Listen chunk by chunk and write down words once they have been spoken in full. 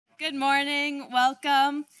Good morning,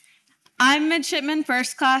 welcome. I'm Midshipman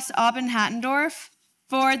First Class Aubin Hattendorf.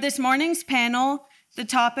 For this morning's panel, the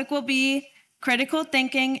topic will be critical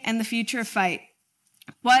thinking and the future fight.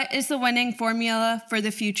 What is the winning formula for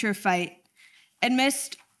the future fight?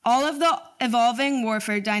 Amidst all of the evolving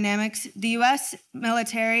warfare dynamics, the U.S.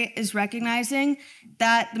 military is recognizing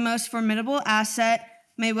that the most formidable asset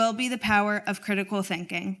may well be the power of critical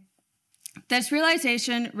thinking. This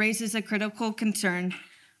realization raises a critical concern,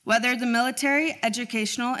 whether the military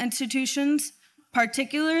educational institutions,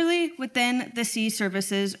 particularly within the sea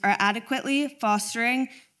services, are adequately fostering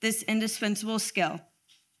this indispensable skill.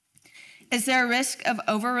 Is there a risk of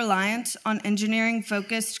over-reliance on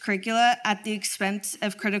engineering-focused curricula at the expense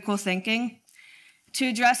of critical thinking? To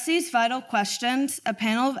address these vital questions, a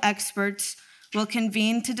panel of experts will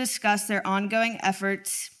convene to discuss their ongoing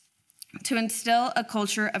efforts to instill a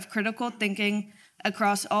culture of critical thinking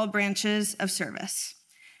across all branches of service.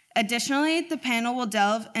 Additionally, the panel will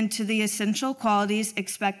delve into the essential qualities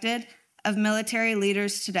expected of military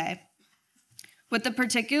leaders today, with a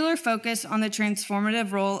particular focus on the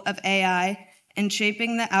transformative role of AI in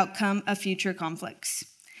shaping the outcome of future conflicts.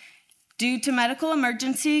 Due to medical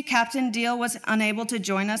emergency, Captain Deal was unable to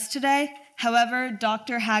join us today. However,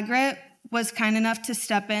 Dr. Hagerott was kind enough to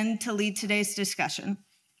step in to lead today's discussion.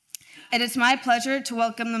 It is my pleasure to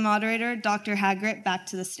welcome the moderator, Dr. Hagerott, back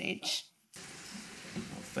to the stage.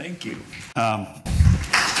 Thank you.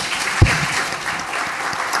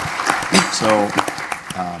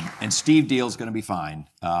 And Steve Deal's going to be fine.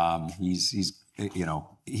 He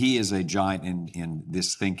is a giant in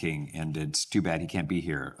this thinking, and it's too bad he can't be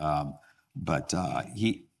here. True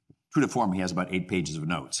to form, he has about 8 pages of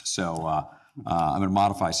notes. So I'm going to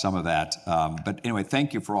modify some of that. But anyway,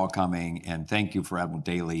 thank you for all coming, and thank you for Admiral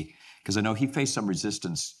Daly, because I know he faced some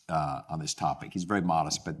resistance on this topic. He's very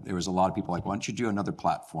modest, but there was a lot of people like, why don't you do another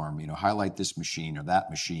platform? Highlight this machine or that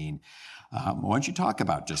machine. Why don't you talk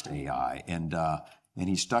about just AI? And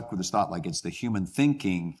he stuck with his thought like it's the human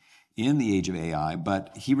thinking in the age of AI,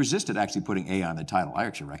 but he resisted actually putting AI in the title. I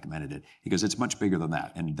actually recommended it because it's much bigger than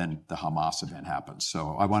that. And then the Hamas event happens.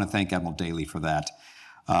 So I want to thank Admiral Daly for that.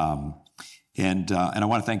 And I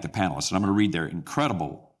want to thank the panelists. And I'm going to read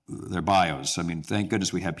their bios. I mean, thank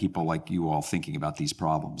goodness we have people like you all thinking about these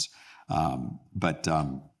problems. But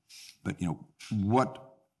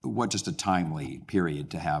what just a timely period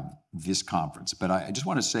to have this conference. But I just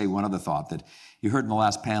want to say one other thought that you heard in the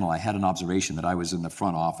last panel. I had an observation that I was in the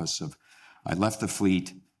front office I left the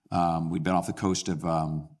fleet. We'd been off the coast of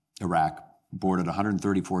Iraq, boarded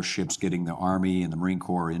 134 ships, getting the Army and the Marine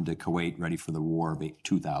Corps into Kuwait, ready for the war of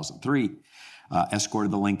 2003.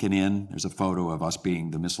 Escorted the Lincoln in. There's a photo of us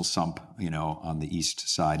being the missile sump, on the east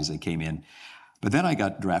side as they came in. But then I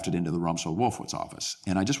got drafted into the Rumsfeld-Wolfowitz office.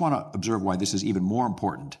 And I just want to observe why this is even more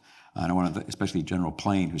important. And I want to, especially General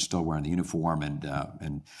Plehn, who's still wearing the uniform,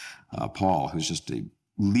 and Paul, who's just a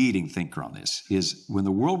leading thinker on this, is when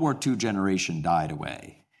the World War II generation died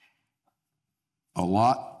away, a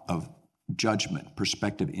lot of judgment,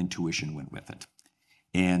 perspective, intuition went with it.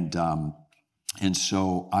 And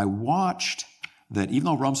so I watched that even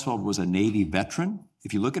though Rumsfeld was a Navy veteran,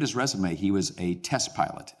 if you look at his resume, he was a test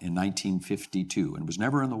pilot in 1952 and was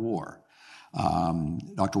never in the war.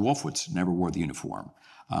 Dr. Wolfowitz never wore the uniform.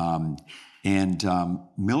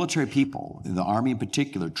 Military people, the Army in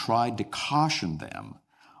particular, tried to caution them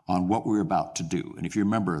on what we were about to do. And if you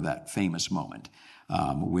remember that famous moment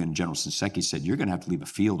when General Shinseki said, you're going to have to leave a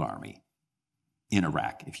field army in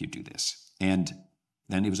Iraq if you do this. And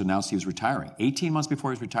then it was announced he was retiring, 18 months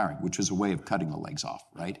before he was retiring, which was a way of cutting the legs off,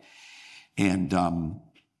 right? And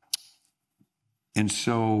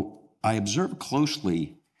so I observed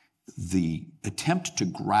closely the attempt to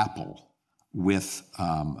grapple with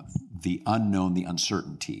the unknown, the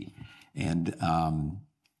uncertainty. And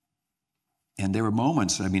there were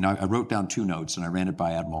moments, I wrote down 2 notes and I ran it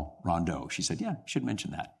by Admiral Rondeau. She said, yeah, you should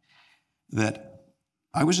mention that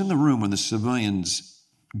I was in the room when the civilians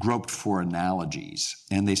groped for analogies.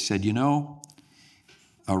 And they said,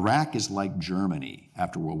 Iraq is like Germany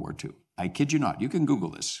after World War II. I kid you not. You can Google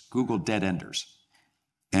this. Google dead enders.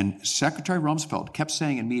 And Secretary Rumsfeld kept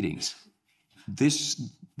saying in meetings, these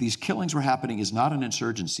killings were happening is not an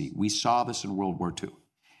insurgency. We saw this in World War II.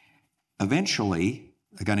 Eventually,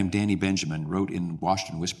 a guy named Danny Benjamin wrote in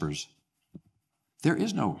Washington Whispers, there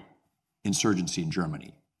is no insurgency in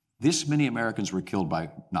Germany. This many Americans were killed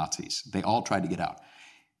by Nazis. They all tried to get out.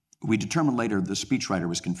 We determined later the speechwriter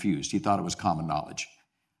was confused. He thought it was common knowledge.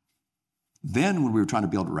 Then when we were trying to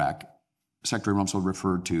build Iraq, Secretary Rumsfeld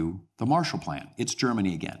referred to the Marshall Plan. It's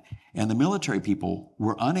Germany again. And the military people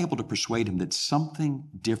were unable to persuade him that something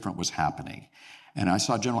different was happening. And I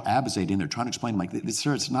saw General Abizade in there trying to explain, like,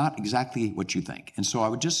 sir, it's not exactly what you think. And so I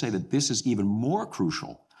would just say that this is even more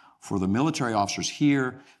crucial for the military officers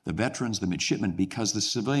here, the veterans, the midshipmen, because the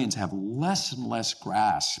civilians have less and less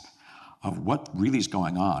grasp of what really is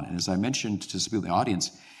going on. And as I mentioned to some of the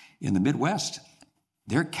audience, in the Midwest,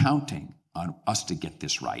 they're counting on us to get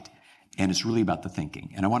this right. And it's really about the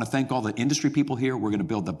thinking. And I want to thank all the industry people here. We're going to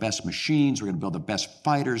build the best machines. We're going to build the best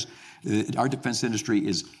fighters. Our defense industry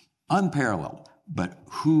is unparalleled. But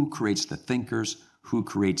who creates the thinkers? Who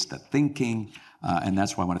creates the thinking? And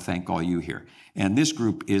that's why I want to thank all you here. And this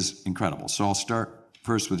group is incredible. So I'll start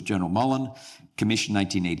first with General Mullen, commissioned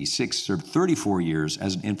 1986, served 34 years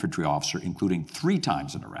as an infantry officer, including 3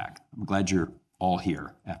 times in Iraq. I'm glad you're all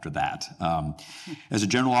here after that. As a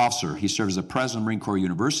general officer, he served as the president of Marine Corps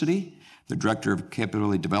University, the director of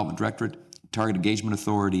Capability Development Directorate, Target Engagement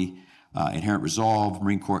Authority, Inherent Resolve,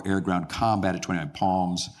 Marine Corps Air Ground Combat at 29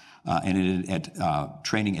 Palms, and at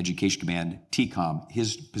Training Education Command, TCOM.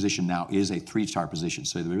 His position now is a 3-star position,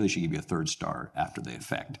 so they really should give you a 3rd star after the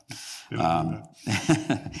effect.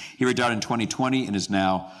 He retired in 2020 and is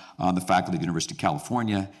now on the faculty of the University of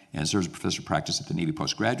California and serves as a professor of practice at the Navy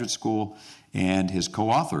Postgraduate School, and has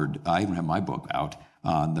co-authored, I even have my book out,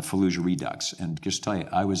 on the Fallujah Redux. And just tell you,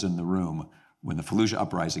 I was in the room when the Fallujah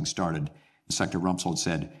uprising started. Secretary Rumsfeld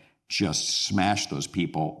said, just smash those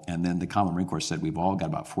people. And then the Common Marine Corps said, we've all got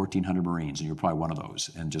about 1,400 Marines, and you're probably one of those.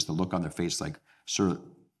 And just the look on their face like, sir,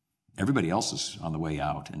 everybody else is on the way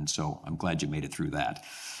out. And so I'm glad you made it through that.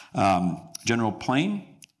 General Plehn,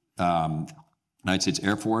 United States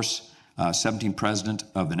Air Force, 17th President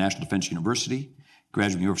of the National Defense University,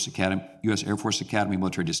 graduate of U.S. Air Force Academy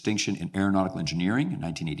Military Distinction in Aeronautical Engineering in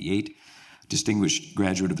 1988, distinguished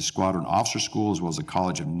graduate of the Squadron Officer School, as well as the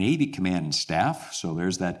College of Navy Command and Staff. So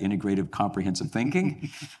there's that integrative, comprehensive thinking.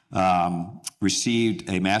 Received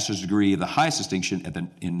a master's degree of the highest distinction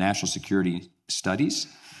in National Security Studies.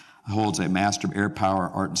 Holds a Master of Air Power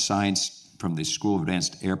Art and Science from the School of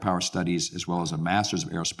Advanced Air Power Studies, as well as a Master's of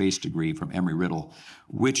Aerospace degree from Emory-Riddle,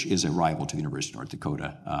 which is a rival to the University of North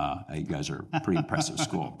Dakota. You guys are a pretty impressive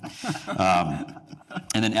school.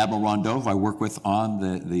 And then Admiral Rondeau, who I work with on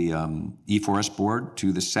the E4S board,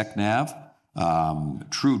 to the SECNAV,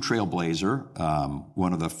 true trailblazer,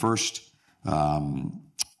 one of the first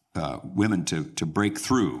women to break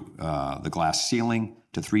through the glass ceiling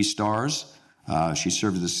to 3 stars. She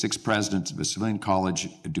served as the 6th president of the Civilian College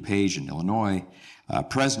of DuPage in Illinois,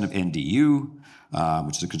 president of NDU,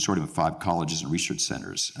 which is a consortium of 5 colleges and research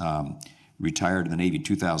centers. Retired in the Navy in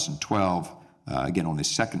 2012. Again, only the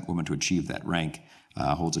 2nd woman to achieve that rank.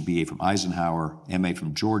 Holds a BA from Eisenhower, MA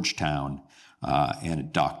from Georgetown, and a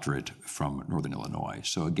doctorate from Northern Illinois.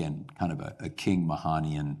 So again, kind of a King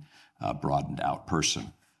Mahanian, broadened out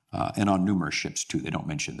person. And on numerous ships too. They don't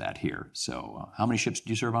mention that here. So how many ships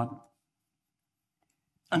do you serve on?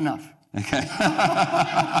 Enough. Okay.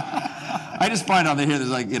 I just find out that here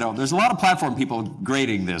there's a lot of platform people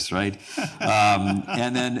grading this, right?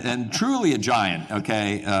 And truly a giant,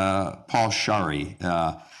 okay, Paul Shari,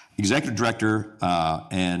 Executive Director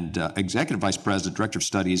and Executive Vice President, Director of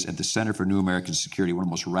Studies at the Center for New American Security, one of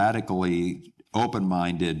the most radically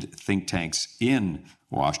open-minded think tanks in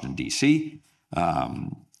Washington, D.C.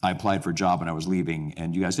 I applied for a job when I was leaving,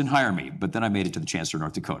 and you guys didn't hire me, but then I made it to the Chancellor of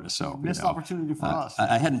North Dakota. So missed opportunity for us.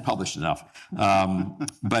 I hadn't published enough.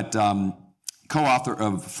 But co-author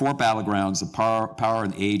of 4 Battlegrounds, The Power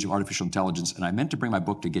and the Age of Artificial Intelligence, and I meant to bring my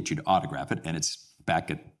book to get you to autograph it, and it's back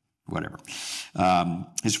at whatever.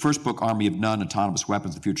 His first book, Army of None, Autonomous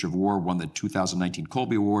Weapons, The Future of War, won the 2019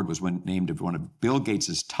 Colby Award, was named one of Bill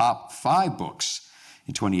Gates' top 5 books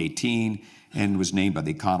in 2018, and was named by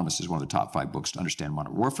The Economist as one of the top 5 books to understand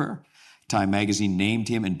modern warfare. Time magazine named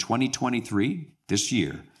him in 2023, this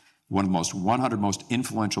year, one of the 100 most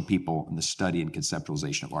influential people in the study and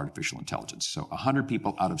conceptualization of artificial intelligence. So 100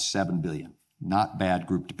 people out of 7 billion. Not bad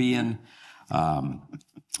group to be in.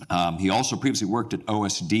 He also previously worked at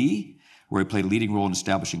OSD, where he played a leading role in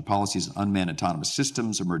establishing policies on unmanned autonomous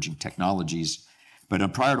systems, emerging technologies.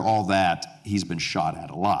 But prior to all that, he's been shot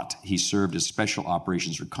at a lot. He served as Special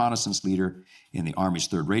Operations Reconnaissance Leader in the Army's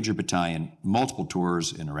 3rd Ranger Battalion, multiple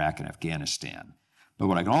tours in Iraq and Afghanistan. But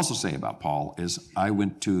what I can also say about Paul is I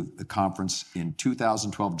went to the conference in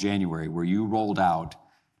 2012, January, where you rolled out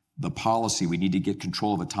the policy, we need to get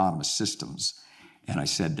control of autonomous systems. And I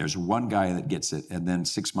said, there's one guy that gets it. And then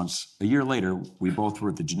a year later, we both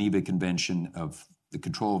were at the Geneva Convention of the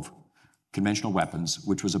Control of Conventional Weapons,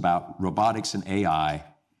 which was about robotics and AI.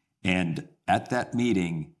 And at that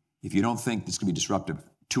meeting, if you don't think this could be disruptive,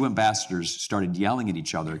 2 ambassadors started yelling at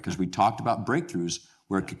each other because we talked about breakthroughs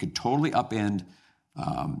where it could totally upend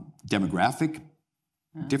demographic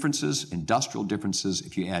differences, industrial differences,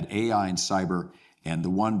 if you add AI and cyber, and the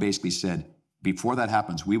one basically said, before that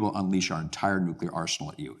happens, we will unleash our entire nuclear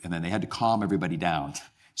arsenal at you. And then they had to calm everybody down.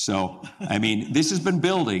 So, I mean, this has been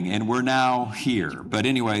building, and we're now here. But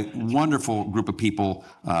anyway, wonderful group of people.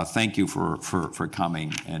 Thank you for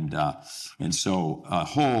coming. And so a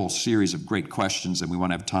whole series of great questions, and we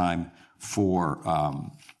want to have time for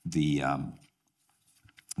the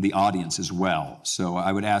audience as well. So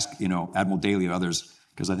I would ask, Admiral Daly or others,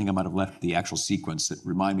 because I think I might have left the actual sequence that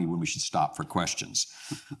remind me when we should stop for questions.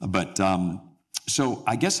 But so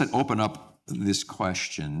I guess I'd open up this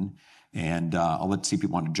question, and I'll see if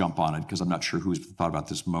people want to jump on it, because I'm not sure who's thought about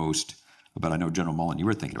this most. But I know, General Mullen, you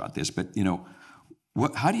were thinking about this. But,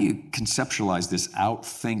 how do you conceptualize this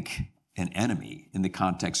outthink an enemy in the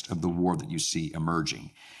context of the war that you see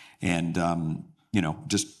emerging? And,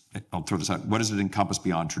 I'll throw this out. What does it encompass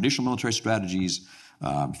beyond traditional military strategies?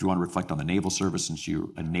 If you want to reflect on the naval service, since you're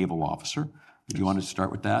a naval officer, do you want to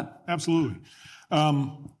start with that? Absolutely.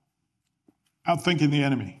 Outthinking the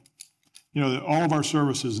enemy. All of our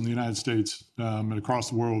services in the United States and across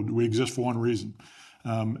the world, we exist for one reason.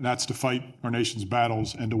 And that's to fight our nation's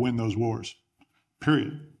battles and to win those wars.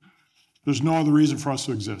 Period. There's no other reason for us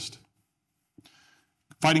to exist.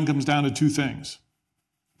 Fighting comes down to two things.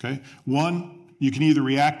 Okay? One, you can either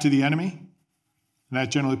react to the enemy, and that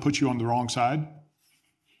generally puts you on the wrong side.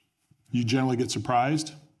 You generally get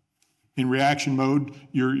surprised. In reaction mode,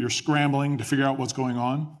 you're scrambling to figure out what's going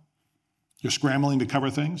on. You're scrambling to cover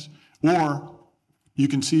things. Or you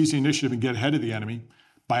can seize the initiative and get ahead of the enemy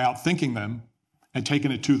by outthinking them and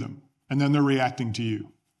taking it to them. And then they're reacting to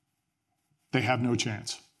you. They have no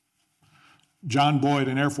chance. John Boyd,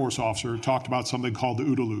 an Air Force officer, talked about something called the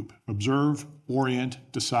OODA loop. Observe, orient,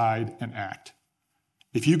 decide, and act.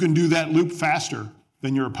 If you can do that loop faster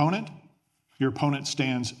than your opponent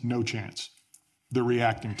stands no chance. They're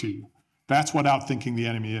reacting to you. That's what outthinking the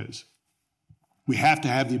enemy is. We have to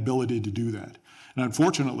have the ability to do that. And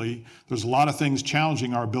unfortunately, there's a lot of things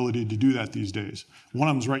challenging our ability to do that these days. One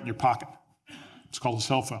of them is right in your pocket. It's called a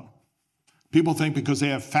cell phone. People think because they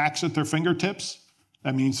have facts at their fingertips,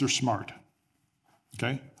 that means they're smart.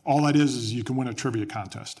 Okay? All that is you can win a trivia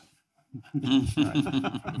contest. Right?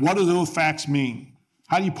 What do those facts mean?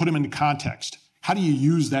 How do you put them into context? How do you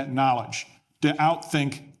use that knowledge to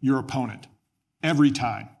outthink your opponent every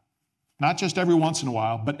time? Not just every once in a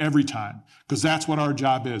while, but every time, because that's what our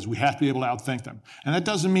job is. We have to be able to outthink them. And that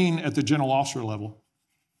doesn't mean at the general officer level.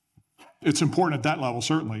 It's important at that level,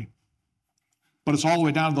 certainly, but it's all the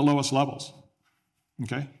way down to the lowest levels,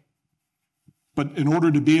 okay? But in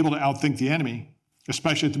order to be able to outthink the enemy,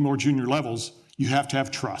 especially at the more junior levels, you have to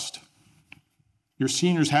have trust. Your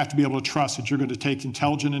seniors have to be able to trust that you're going to take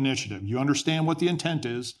intelligent initiative. You understand what the intent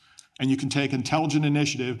is, and you can take intelligent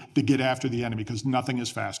initiative to get after the enemy, because nothing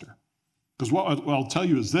is faster. Because what I'll tell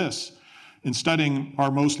you is this: in studying our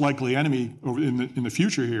most likely enemy in the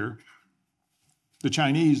future here, the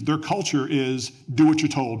Chinese, their culture is do what you're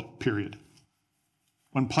told, period.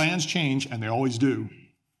 When plans change, and they always do,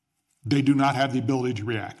 they do not have the ability to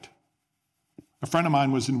react. A friend of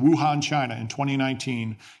mine was in Wuhan, China in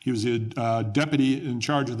 2019. He was a deputy in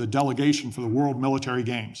charge of the delegation for the World Military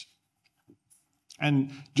Games. And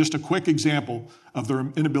just a quick example of their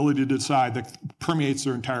inability to decide that permeates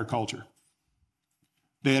their entire culture.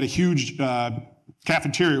 They had a huge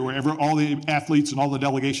cafeteria where all the athletes and all the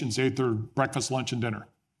delegations ate their breakfast, lunch, and dinner.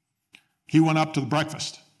 He went up to the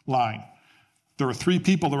breakfast line. There were 3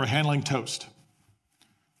 people that were handling toast.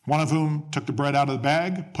 One of whom took the bread out of the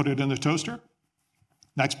bag, put it in the toaster.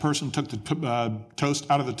 Next person took the toast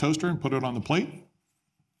out of the toaster and put it on the plate,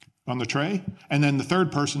 on the tray. And then the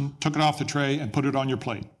third person took it off the tray and put it on your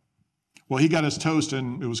plate. Well, he got his toast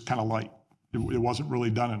and it was kind of light. It wasn't really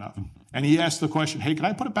done enough. And he asked the question, hey, can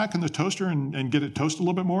I put it back in the toaster and get it toast a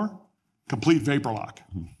little bit more? Complete vapor lock.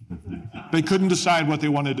 They couldn't decide what they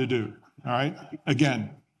wanted to do, all right? Again,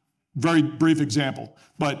 very brief example.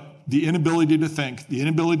 But the inability to think, the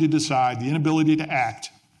inability to decide, the inability to act,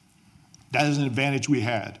 that is an advantage we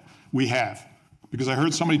have. Because I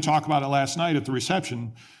heard somebody talk about it last night at the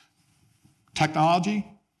reception. Technology,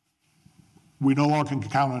 we no longer can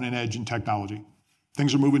count on an edge in technology.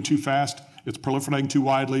 Things are moving too fast. It's proliferating too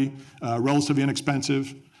widely, relatively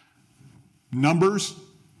inexpensive. Numbers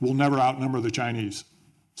will never outnumber the Chinese.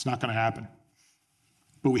 It's not going to happen.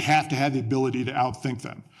 But we have to have the ability to outthink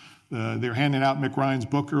them. They were handing out Mick Ryan's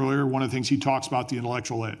book earlier. One of the things he talks about, the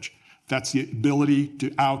intellectual edge. That's the ability to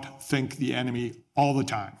outthink the enemy all the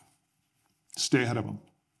time. Stay ahead of them.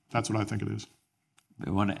 That's what I think it is.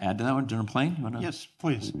 You want to add to that one, General Plehn? Yes,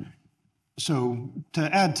 please. So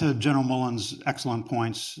to add to General Mullen's excellent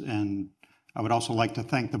points and I would also like to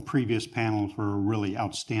thank the previous panel for a really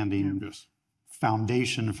outstanding Yes.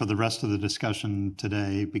 foundation for the rest of the discussion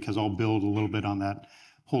today, because I'll build a little bit on that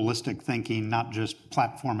holistic thinking, not just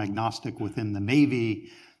platform agnostic within the Navy,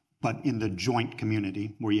 but in the joint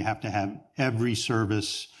community, where you have to have every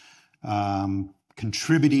service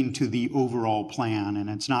contributing to the overall plan. And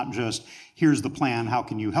it's not just, here's the plan, how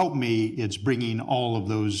can you help me? It's bringing all of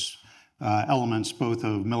those elements, both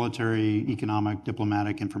of military, economic,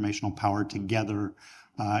 diplomatic, informational power together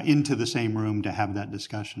into the same room to have that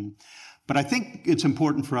discussion. But I think it's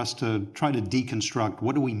important for us to try to deconstruct,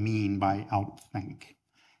 what do we mean by outthink?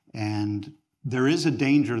 And there is a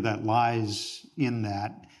danger that lies in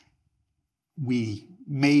that. We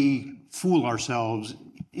may fool ourselves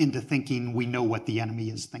into thinking we know what the enemy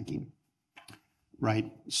is thinking, right?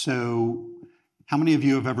 So how many of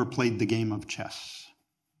you have ever played the game of chess?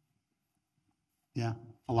 Yeah,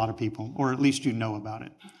 a lot of people, or at least you know about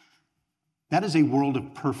it. That is a world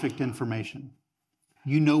of perfect information.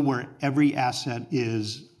 You know where every asset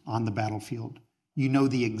is on the battlefield. You know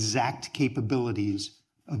the exact capabilities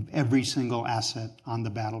of every single asset on the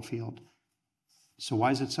battlefield. So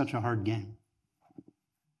why is it such a hard game?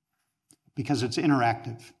 Because it's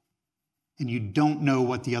interactive, and you don't know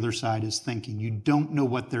what the other side is thinking. You don't know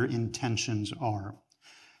what their intentions are.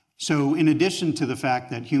 So in addition to the fact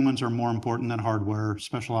that humans are more important than hardware,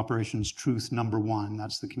 special operations truth number one,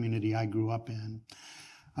 that's the community I grew up in,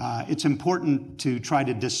 it's important to try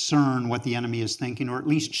to discern what the enemy is thinking, or at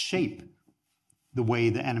least shape the way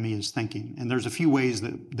the enemy is thinking. And there's a few ways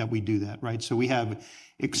that we do that, right? So we have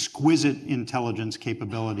exquisite intelligence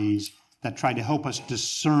capabilities that try to help us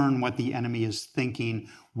discern what the enemy is thinking,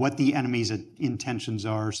 what the enemy's intentions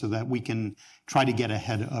are, so that we can try to get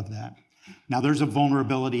ahead of that. Now, there's a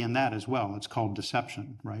vulnerability in that as well. It's called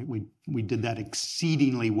deception, right? We did that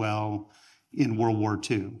exceedingly well in World War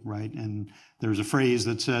II, right? And there's a phrase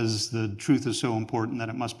that says the truth is so important that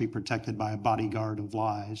it must be protected by a bodyguard of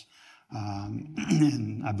lies.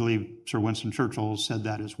 And I believe Sir Winston Churchill said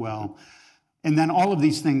that as well. And then all of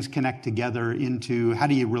these things connect together into, how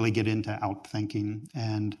do you really get into outthinking?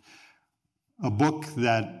 And a book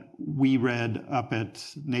that we read up at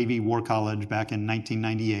Navy War College back in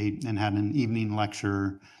 1998 and had an evening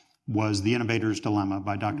lecture was The Innovator's Dilemma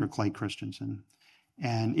by Dr. Clay Christensen.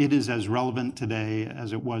 And it is as relevant today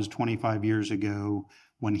as it was 25 years ago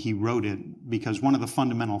when he wrote it, because one of the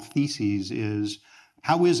fundamental theses is,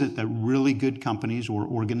 how is it that really good companies or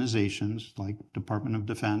organizations like Department of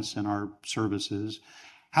Defense and our services,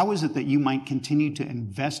 how is it that you might continue to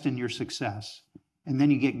invest in your success and then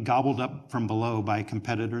you get gobbled up from below by a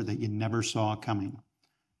competitor that you never saw coming,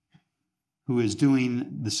 who is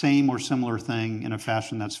doing the same or similar thing in a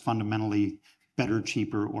fashion that's fundamentally better,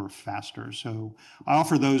 cheaper, or faster? So I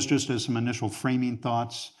offer those just as some initial framing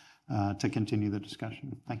thoughts to continue the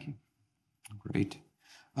discussion. Thank you. Great.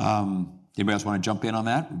 Anybody else want to jump in on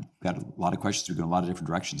that? We've got a lot of questions. We're going a lot of different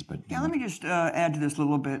directions, but yeah, let me just add to this a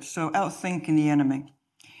little bit. So, outthinking the enemy.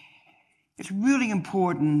 It's really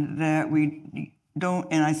important that we don't,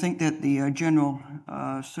 and I think that the general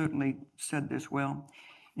certainly said this well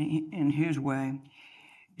in his way.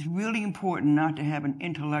 It's really important not to have an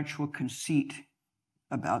intellectual conceit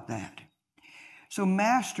about that. So,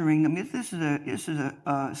 mastering, I mean, this is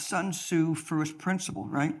a Sun Tzu first principle,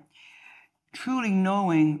 right? Truly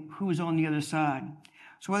knowing who's on the other side.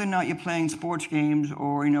 So whether or not you're playing sports games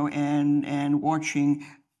or, and watching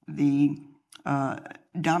the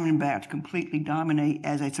Diamondbacks completely dominate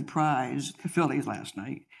as a surprise the Phillies last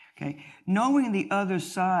night, okay? Knowing the other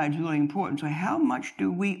side is really important. So how much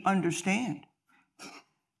do we understand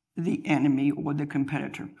the enemy or the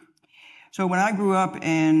competitor? So when I grew up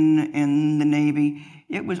in the Navy,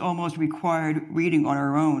 it was almost required reading on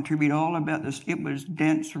our own to read all about this. It was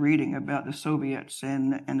dense reading about the Soviets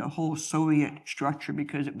and the whole Soviet structure,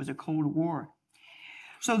 because it was a Cold War.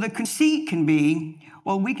 So the conceit can be,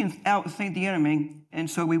 well, we can outthink the enemy, and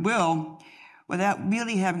so we will, without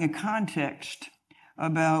really having a context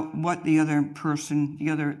about what the other person,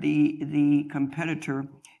 the competitor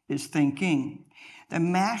is thinking. The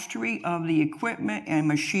mastery of the equipment and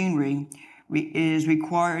machinery is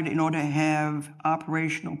required in order to have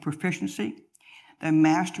operational proficiency. The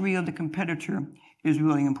mastery of the competitor is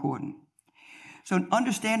really important. So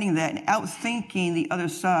understanding that and outthinking the other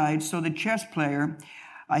side, so the chess player,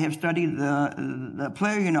 I have studied the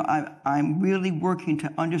player, I'm really working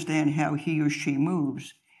to understand how he or she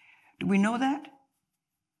moves. Do we know that?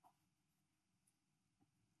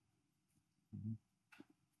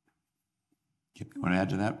 You want to add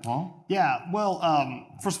to that, Paul? Yeah, well,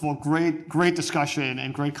 first of all, great discussion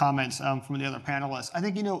and great comments from the other panelists. I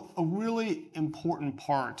think, a really important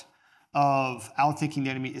part of outthinking the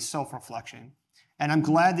enemy is self-reflection. And I'm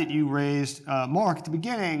glad that you raised, Mark, at the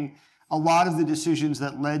beginning, a lot of the decisions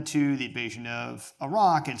that led to the invasion of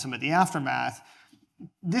Iraq and some of the aftermath.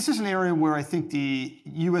 This is an area where I think the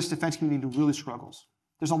U.S. defense community really struggles.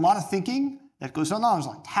 There's a lot of thinking that goes on. There's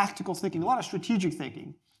like tactical thinking, a lot of strategic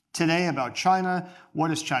thinking today about China. What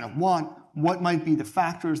does China want? What might be the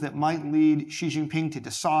factors that might lead Xi Jinping to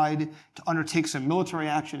decide to undertake some military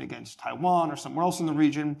action against Taiwan or somewhere else in the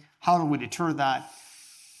region? How do we deter that?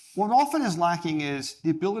 What often is lacking is the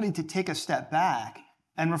ability to take a step back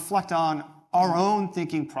and reflect on our own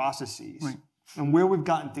thinking processes and where we've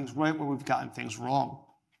gotten things right, where we've gotten things wrong.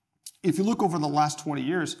 If you look over the last 20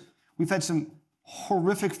 years, we've had some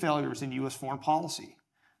horrific failures in U.S. foreign policy.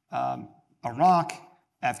 Iraq,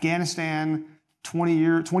 Afghanistan,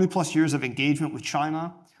 20 plus years of engagement with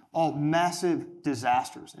China, all massive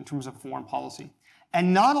disasters in terms of foreign policy.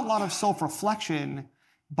 And not a lot of self-reflection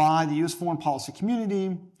by the U.S. foreign policy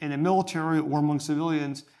community, in the military, or among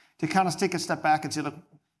civilians, to kind of take a step back and say, look,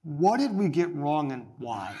 what did we get wrong and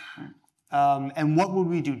why? And what would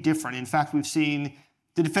we do different? In fact, we've seen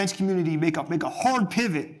the defense community make a hard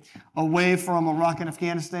pivot away from Iraq and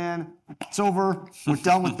Afghanistan. It's over. We're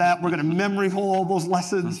done with that. We're going to memory hole all those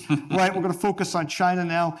lessons, right? We're going to focus on China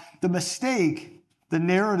now. The mistake, the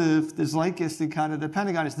narrative, the zeitgeist, and kind of the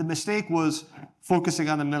Pentagon is the mistake was focusing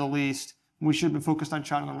on the Middle East. We should have been focused on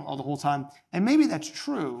China all the whole time. And maybe that's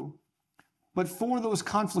true, but for those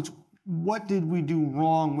conflicts, what did we do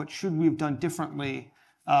wrong? What should we have done differently?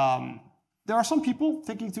 There are some people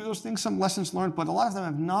thinking through those things, some lessons learned, but a lot of them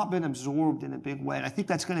have not been absorbed in a big way. And I think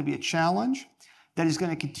that's going to be a challenge that is going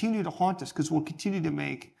to continue to haunt us because we'll continue to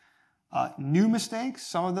make new mistakes,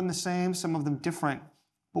 some of them the same, some of them different,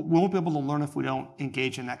 but we won't be able to learn if we don't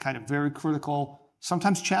engage in that kind of very critical,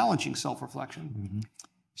 sometimes challenging self-reflection. Mm-hmm.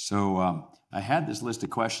 So I had this list of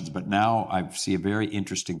questions, but now I see a very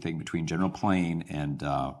interesting thing between General Plehn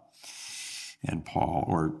and Paul,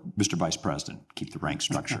 or Mr. Vice President, keep the rank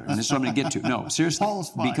structure. And this is what I'm going to get to. No, seriously,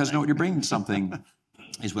 because no, you're bringing something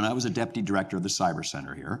is when I was a deputy director of the Cyber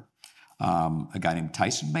Center here, a guy named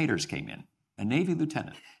Tyson Maters came in, a Navy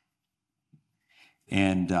lieutenant.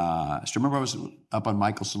 And I still remember I was up on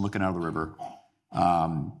Michelson looking out of the river.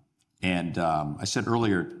 I said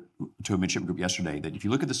earlier to a midshipman group yesterday that if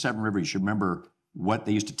you look at the Severn River, you should remember what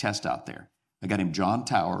they used to test out there. A guy named John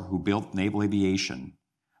Tower, who built naval aviation,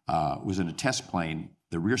 was in a test plane.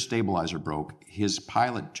 The rear stabilizer broke. His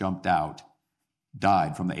pilot jumped out,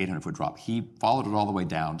 died from the 800-foot drop. He followed it all the way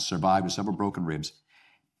down, survived with several broken ribs.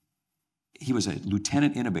 He was a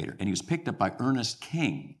lieutenant innovator, and he was picked up by Ernest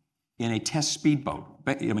King in a test speedboat.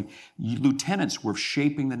 I mean, lieutenants were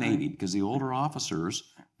shaping the Navy because the older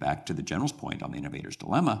officers, back to the general's point on the innovator's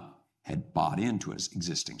dilemma, had bought into his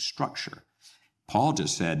existing structure. Paul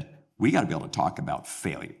just said, we got to be able to talk about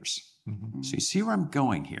failures. Mm-hmm. So you see where I'm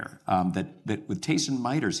going here? That with Tyson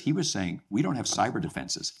Maters, he was saying, we don't have cyber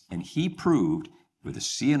defenses. And he proved with the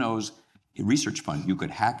CNO's research fund, you could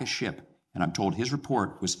hack a ship. And I'm told his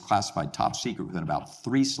report was classified top secret within about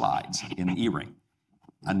 3 slides in an E-ring.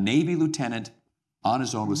 A Navy lieutenant on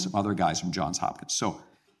his own with some other guys from Johns Hopkins. So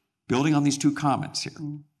building on these 2 comments here,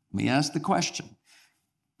 let me ask the question.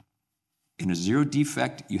 In a zero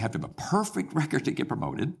defect, you have to have a perfect record to get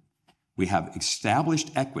promoted. We have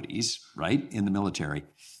established equities, right, in the military.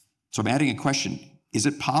 So I'm adding a question. Is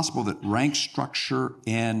it possible that rank structure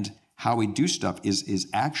and how we do stuff is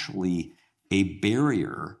actually a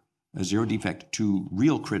barrier, a zero defect, to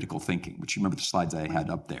real critical thinking, which you remember the slides I had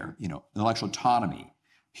up there, intellectual autonomy,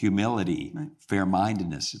 humility,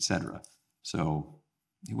 fair-mindedness, et cetera. So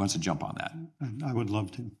who wants to jump on that? I would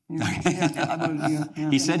love to.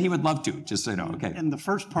 He said he would love to, just so you know. Okay. And the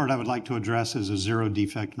first part I would like to address is a zero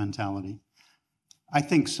defect mentality. I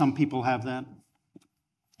think some people have that.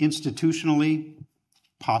 Institutionally,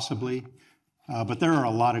 possibly. But there are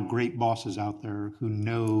a lot of great bosses out there who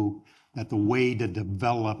know that the way to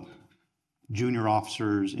develop junior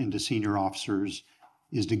officers into senior officers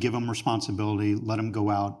is to give them responsibility, let them go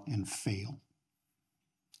out and fail.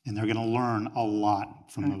 And they're going to learn a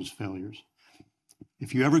lot from those failures.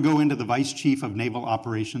 If you ever go into the Vice Chief of Naval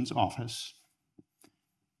Operations office,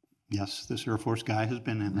 yes, this Air Force guy has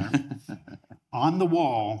been in there, on the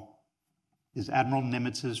wall is Admiral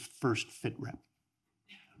Nimitz's first fit rep.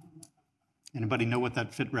 Anybody know what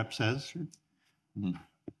that fit rep says? Mm-hmm.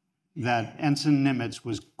 That Ensign Nimitz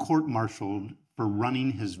was court-martialed for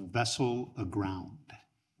running his vessel aground.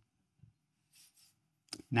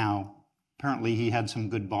 Now, apparently he had some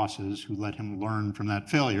good bosses who let him learn from that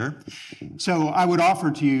failure. So I would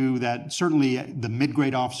offer to you that certainly the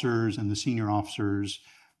mid-grade officers and the senior officers,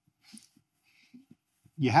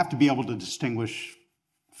 you have to be able to distinguish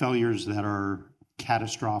failures that are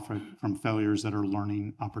catastrophic from failures that are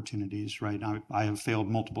learning opportunities, right? I have failed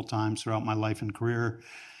multiple times throughout my life and career,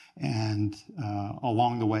 and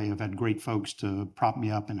along the way, I've had great folks to prop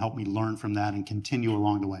me up and help me learn from that and continue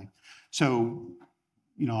along the way. So,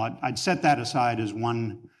 I'd set that aside as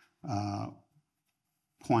one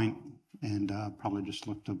point, and probably just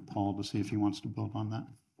look to Paul to see if he wants to build on that.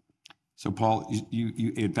 So, Paul,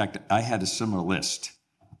 you in fact, I had a similar list,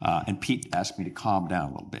 and Pete asked me to calm down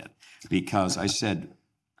a little bit because I said,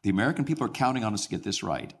 the American people are counting on us to get this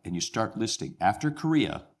right. And you start listing, after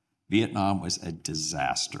Korea, Vietnam was a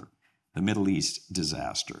disaster. The Middle East,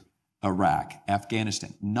 disaster. Iraq,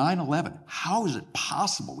 Afghanistan, 9/11. How is it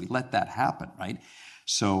possible we let that happen, right?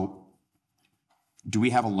 So do we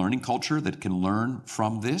have a learning culture that can learn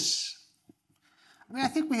from this? I mean, I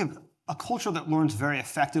think we have a culture that learns very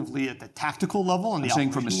effectively at the tactical level and I'm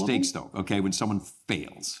saying from mistakes, though, okay, when someone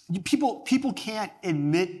fails. People can't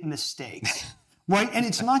admit mistakes, right? And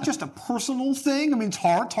it's not just a personal thing. I mean, it's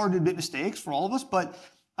hard to admit mistakes for all of us, but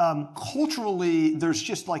culturally, there's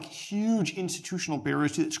just like huge institutional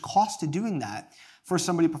barriers to its cost to doing that for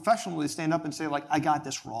somebody professionally to stand up and say, like, I got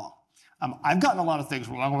this wrong. I've gotten a lot of things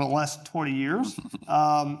wrong over the last 20 years,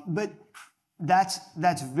 but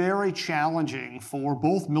that's very challenging for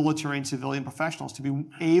both military and civilian professionals to be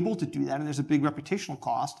able to do that, and there's a big reputational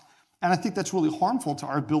cost. And I think that's really harmful to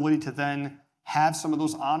our ability to then have some of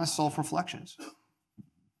those honest self-reflections.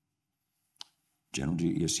 General,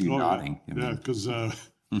 you see you nodding. Yeah, because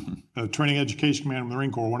Training Education Command of the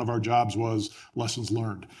Marine Corps, one of our jobs was lessons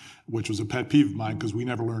learned, which was a pet peeve of mine because we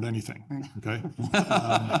never learned anything, okay?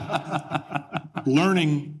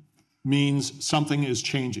 Learning means something is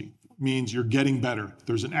changing, means you're getting better.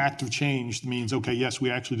 There's an act of change that means, okay, yes, we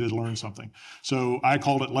actually did learn something. So I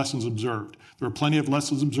called it lessons observed. There are plenty of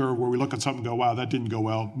lessons observed where we look at something and go, wow, that didn't go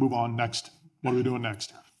well, move on, next. What are we doing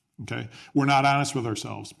next? Okay? We're not honest with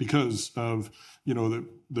ourselves because of,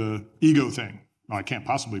 the ego thing. Well, I can't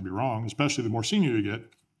possibly be wrong, especially the more senior you get.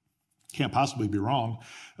 Can't possibly be wrong.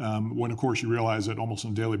 When, of course, you realize that almost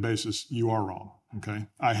on a daily basis, you are wrong, okay?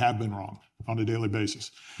 I have been wrong on a daily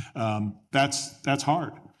basis. That's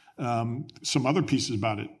hard. Some other pieces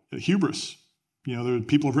about it, hubris.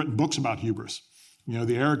 People have written books about hubris.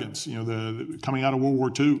 The arrogance, the coming out of World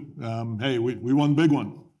War II. Hey, we won the big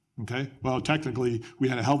one, okay? Well, technically, we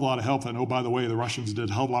had a hell of a lot of help, and oh, by the way, the Russians did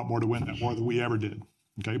a hell of a lot more to win that war than we ever did,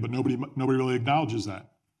 okay? But nobody really acknowledges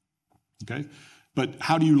that, okay? But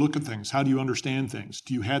how do you look at things? How do you understand things?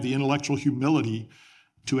 Do you have the intellectual humility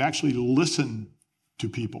to actually listen to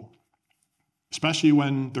people, especially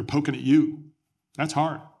when they're poking at you? That's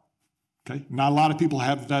hard. Okay, not a lot of people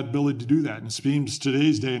have that ability to do that. And it seems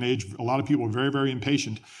today's day and age, a lot of people are very, very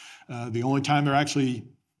impatient. The only time they're actually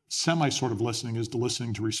sort of listening is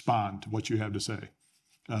listening to respond to what you have to say.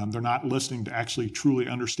 They're not listening to actually truly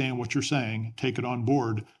understand what you're saying, take it on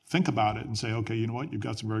board, think about it, and say, okay, you know what? You've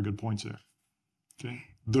got some very good points there. Okay,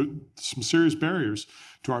 some serious barriers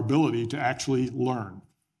to our ability to actually learn.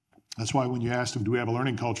 That's why when you asked him, do we have a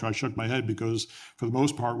learning culture, I shook my head because for the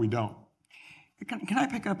most part, we don't. Can I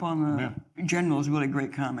pick up on the General's really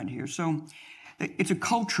great comment here? So it's a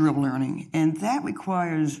culture of learning, and that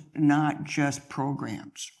requires not just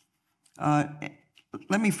programs.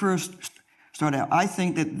 Let me first start out. I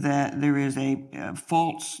think that there is a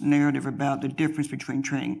false narrative about the difference between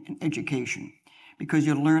training and education, because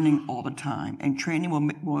you're learning all the time, and training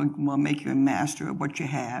will make you a master of what you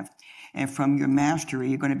have, and from your mastery,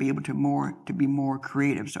 you're going to be able to be more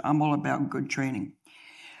creative. So I'm all about good training.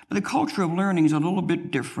 But the culture of learning is a little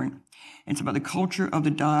bit different. It's about the culture of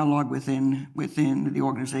the dialogue within the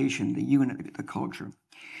organization, the unit, the culture.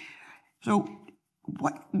 So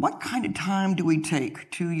what kind of time do we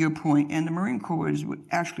take, to your point? And the Marine Corps is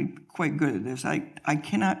actually quite good at this. I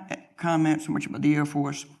cannot comment so much about the Air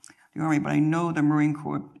Force, the Army, but I know the Marine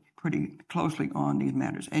Corps pretty closely on these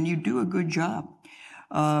matters. And you do a good job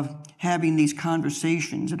of having these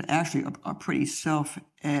conversations that actually are pretty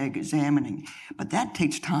self-examining. But that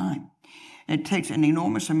takes time. It takes an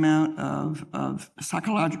enormous amount of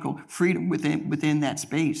psychological freedom within that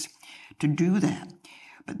space to do that.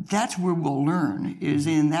 But that's where we'll learn, is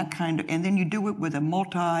in that kind of, and then you do it with a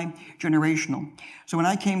multi-generational. So when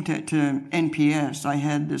I came to NPS, I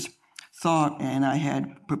had this thought, and I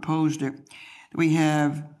had proposed it. We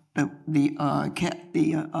have the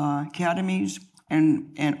academies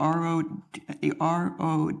and the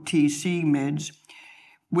ROTC mids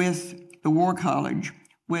with the War College,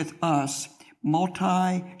 with us,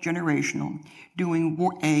 multi-generational, doing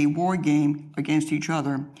a war game against each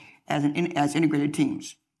other as integrated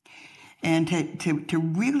teams. and to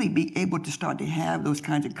really be able to start to have those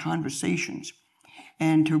kinds of conversations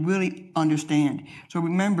and to really understand. So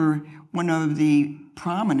remember, one of the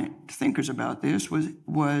prominent thinkers about this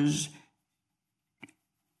was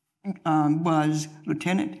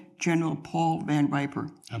Lieutenant General Paul Van Riper.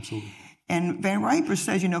 Absolutely. And Van Riper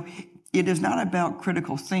says, it is not about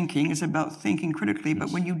critical thinking, it's about thinking critically,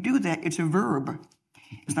 but when you do that, it's a verb.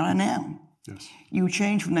 It's not a noun. Yes. You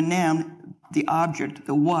change from the noun, the object,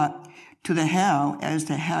 the what, to the how as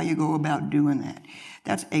to how you go about doing that.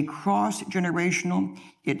 That's a cross-generational.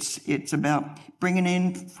 It's about bringing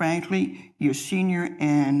in, frankly, your senior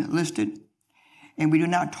and enlisted. And we do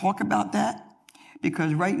not talk about that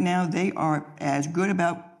because right now they are as good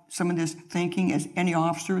about some of this thinking as any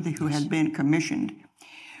officer who has been commissioned.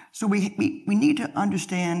 So we need to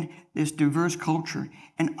understand this diverse culture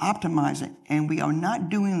and optimize it. And we are not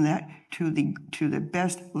doing that to the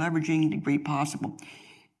best leveraging degree possible.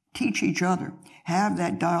 Teach each other, have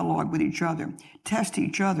that dialogue with each other, test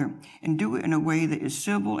each other, and do it in a way that is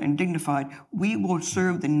civil and dignified. We will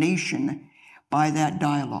serve the nation by that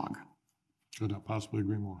dialogue. Could not possibly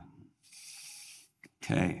agree more.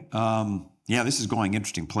 Okay. Yeah, this is going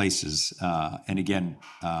interesting places. And again,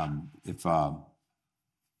 if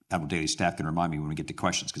Admiral Daly's staff can remind me when we get to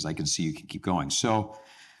questions, because I can see you can keep going. So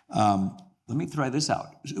let me try this out.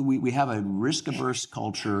 We have a risk-averse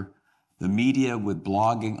culture. The media with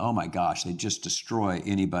blogging, oh my gosh, they just destroy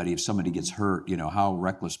anybody. If somebody gets hurt, how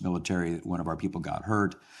reckless military, one of our people got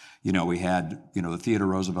hurt. We had, the Theodore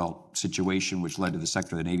Roosevelt situation, which led to the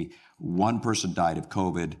Secretary of the Navy. One person died of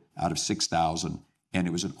COVID out of 6,000. And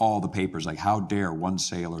it was in all the papers, like, how dare one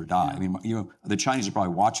sailor die? I mean, the Chinese are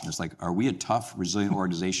probably watching this, like, are we a tough, resilient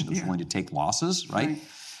organization that's willing to take losses, right?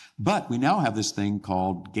 But we now have this thing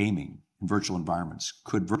called gaming in virtual environments.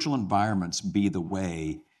 Could virtual environments be the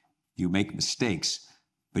way you make mistakes,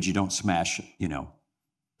 but you don't smash, a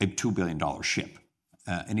 $2 billion ship?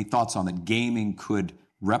 Any thoughts on that? Gaming could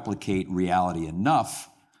replicate reality enough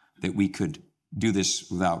that we could do this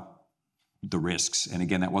without the risks. And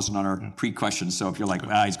again, that wasn't on our pre-question. So if you're like,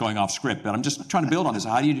 he's going off script, but I'm just trying to build on this.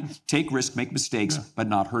 How do you take risks, make mistakes, but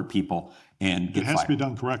not hurt people and get fired? It has to be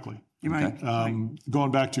done correctly. You're right.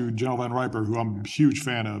 Going back to General Van Riper, who I'm a huge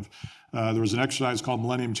fan of, there was an exercise called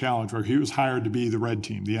Millennium Challenge where he was hired to be the red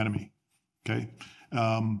team, the enemy. Okay.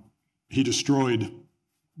 He destroyed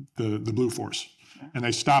the blue force. And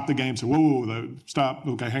they stopped the game, said, whoa, stop.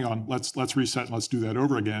 Okay, hang on. Let's reset and let's do that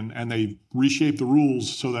over again. And they reshaped the rules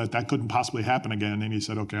so that couldn't possibly happen again. And he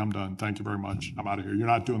said, okay, I'm done. Thank you very much. I'm out of here. You're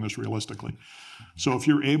not doing this realistically. So if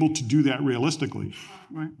you're able to do that realistically,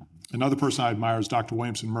 another person I admire is Dr.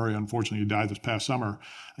 Williamson Murray. Unfortunately, he died this past summer.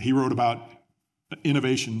 He wrote about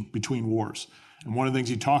innovation between wars. And one of the things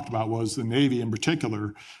he talked about was the Navy in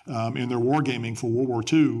particular, in their wargaming for World War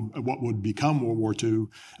II, what would become World War II,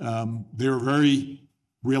 they were very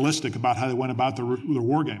realistic about how they went about their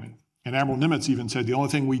wargaming. And Admiral Nimitz even said the only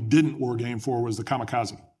thing we didn't wargame for was the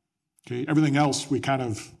kamikaze. Okay, everything else we kind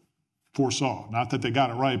of foresaw. Not that they got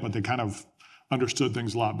it right, but they kind of understood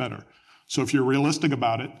things a lot better. So if you're realistic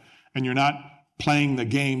about it and you're not playing the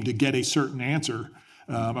game to get a certain answer,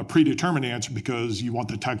 a predetermined answer because you want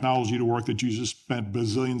the technology to work that you just spent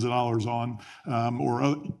bazillions of dollars on,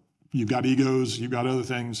 or you've got egos, you've got other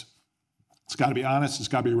things. It's got to be honest, it's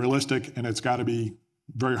got to be realistic, and it's got to be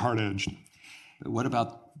very hard-edged. What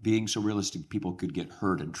about being so realistic people could get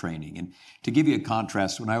hurt in training? And to give you a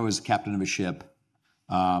contrast, when I was captain of a ship,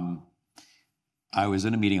 I was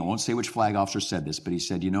in a meeting. I won't say which flag officer said this, but he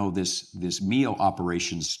said, this MEO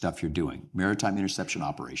operations stuff you're doing, maritime interception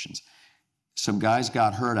operations, some guys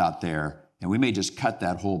got hurt out there, and we may just cut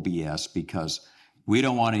that whole BS because we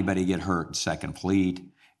don't want anybody to get hurt in Second Fleet.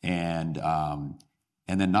 And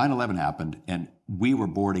then 9/11 happened, and we were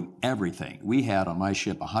boarding everything. We had on my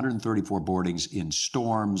ship 134 boardings in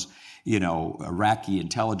storms, Iraqi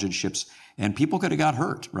intelligence ships, and people could have got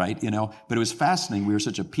hurt, right? But it was fascinating. We were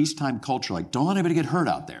such a peacetime culture, like, don't let anybody get hurt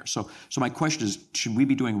out there. So my question is, should we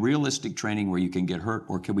be doing realistic training where you can get hurt,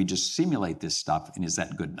 or can we just simulate this stuff, and is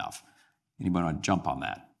that good enough? Anybody want to jump on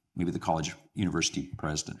that? Maybe the college university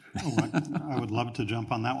president. I would love to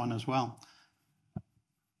jump on that one as well.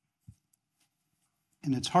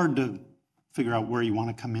 And it's hard to figure out where you want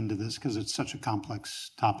to come into this because it's such a complex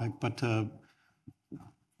topic. But to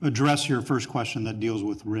address your first question that deals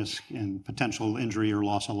with risk and potential injury or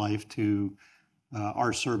loss of life to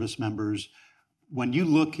our service members, when you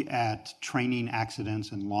look at training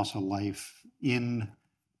accidents and loss of life in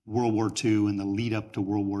World War II and the lead up to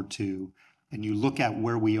World War II, and you look at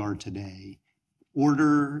where we are today,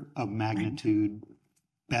 order of magnitude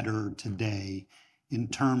better today in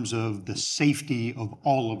terms of the safety of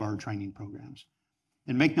all of our training programs.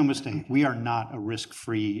 And make no mistake, we are not a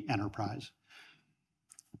risk-free enterprise.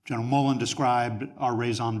 General Mullen described our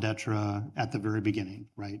raison d'etre at the very beginning,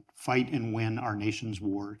 right? Fight and win our nation's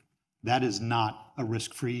war. That is not a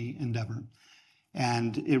risk-free endeavor.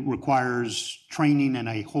 And it requires training in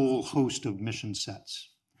a whole host of mission sets.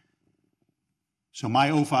 So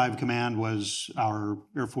my 05 command was our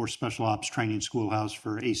Air Force Special Ops training schoolhouse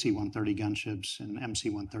for AC-130 gunships and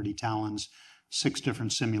MC-130 Talons, 6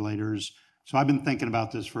 different simulators. So I've been thinking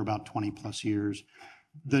about this for about 20 plus years.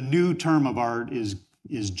 The new term of art is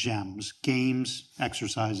GEMS, games,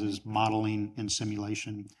 exercises, modeling, and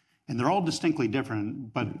simulation. And they're all distinctly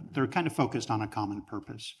different, but they're kind of focused on a common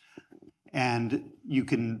purpose. And you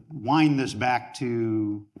can wind this back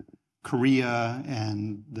to Korea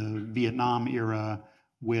and the Vietnam era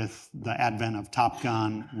with the advent of Top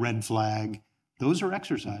Gun, Red Flag. Those are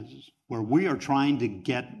exercises where we are trying to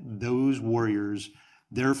get those warriors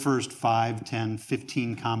their first 5, 10,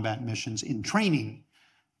 15 combat missions in training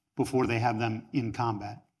before they have them in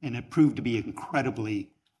combat. And it proved to be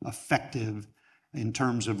incredibly effective in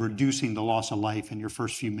terms of reducing the loss of life in your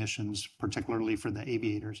first few missions, particularly for the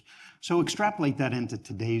aviators. So extrapolate that into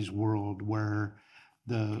today's world where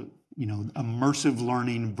the immersive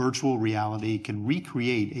learning, virtual reality can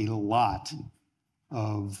recreate a lot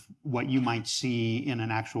of what you might see in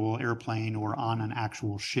an actual airplane or on an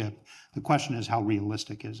actual ship. The question is, how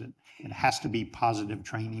realistic is it? It has to be positive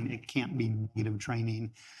training. It can't be negative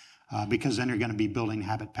training because then you're going to be building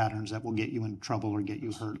habit patterns that will get you in trouble or get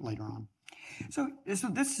you hurt later on. So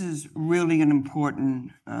this is really an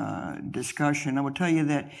important discussion. I will tell you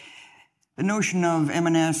that the notion of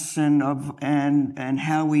M&S and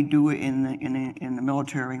how we do it in the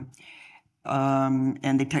military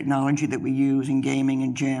and the technology that we use in gaming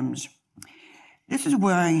and GEMS. This is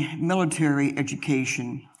why military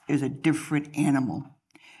education is a different animal.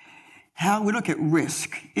 How we look at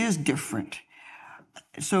risk is different.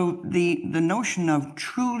 So the notion of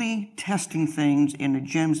truly testing things in a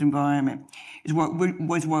GEMS environment is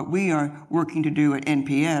what we are working to do at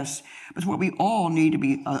NPS, but it's what we all need to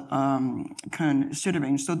be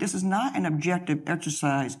considering. So this is not an objective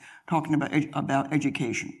exercise talking about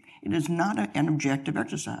education. It is not an objective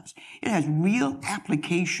exercise. It has real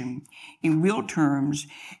application in real terms,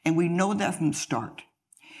 and we know that from the start.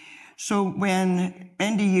 So when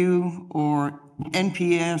NDU or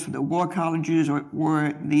NPS, or the war colleges, or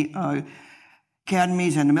the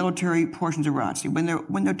academies and the military portions of ROTC,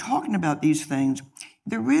 when they're talking about these things,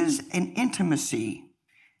 there is an intimacy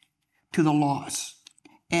to the loss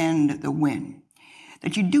and the win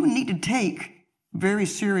that you do need to take very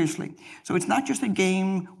seriously. So it's not just a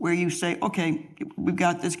game where you say, okay, we've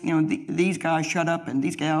got this, these guys shut up and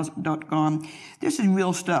these gals gone. This is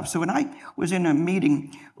real stuff. So when I was in a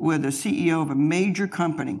meeting with the CEO of a major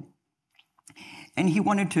company, and he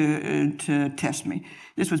wanted to test me.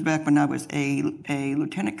 This was back when I was a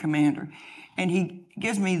lieutenant commander, and he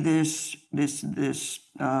gives me this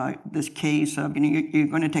case of you're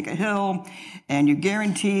going to take a hill, and you're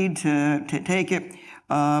guaranteed to take it,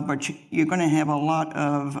 but you're going to have a lot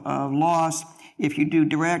of loss if you do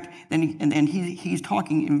direct. Then he's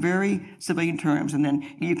talking in very civilian terms, and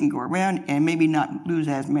then you can go around and maybe not lose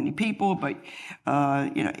as many people, but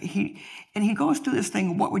he goes through this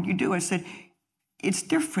thing. What would you do? I said, it's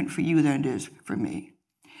different for you than it is for me.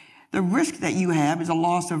 The risk that you have is a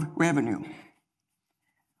loss of revenue.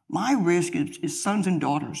 My risk is sons and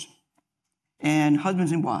daughters and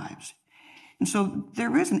husbands and wives. And so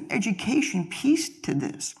there is an education piece to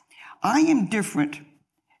this. I am different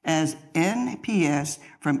as NPS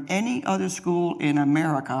from any other school in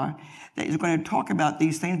America that is going to talk about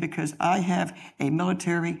these things because I have a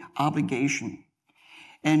military obligation.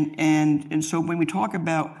 And so when we talk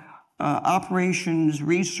about operations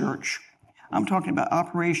research, I'm talking about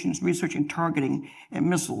operations research and targeting and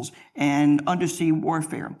missiles and undersea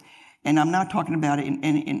warfare. And I'm not talking about it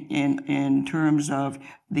in terms of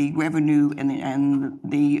the revenue and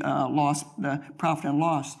the loss, the profit and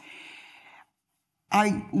loss.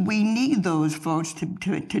 We need those folks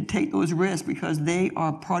to take those risks because they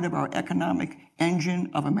are part of our economic engine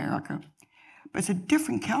of America. But it's a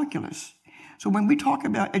different calculus. So when we talk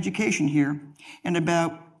about education here and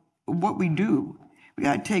about what we do, we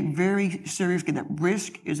got to take very seriously that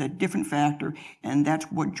risk is a different factor, and that's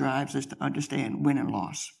what drives us to understand win and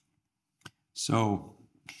loss. So,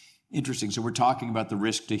 interesting. So we're talking about the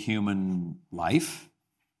risk to human life.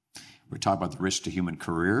 We're talking about the risk to human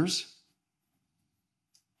careers.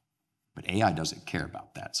 But AI doesn't care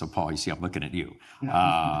about that. So, Paul, you see, I'm looking at you.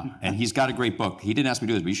 And he's got a great book. He didn't ask me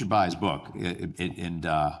to do this, but you should buy his book.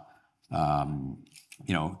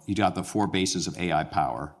 You got the 4 bases of AI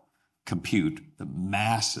power, compute, the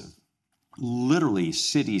massive, literally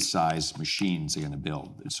city-sized machines they're going to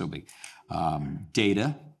build. It's so big.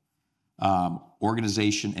 Data,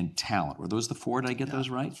 organization, and talent. Were those the 4? Did I get those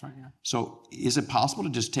right? That's right, yeah. So is it possible to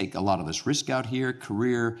just take a lot of this risk out here,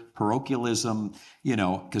 career, parochialism,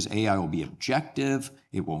 because AI will be objective,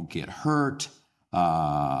 it won't get hurt.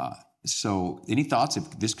 So any thoughts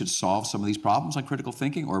if this could solve some of these problems on critical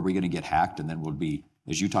thinking, or are we going to get hacked and then we'll be,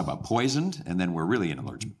 as you talk about, poisoned, and then we're really in a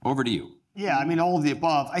lurch? Over to you. Yeah, I mean, all of the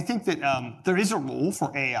above. I think that there is a role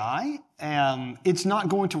for AI. It's not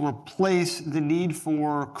going to replace the need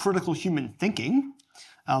for critical human thinking,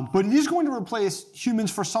 but it is going to replace humans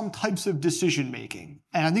for some types of decision making.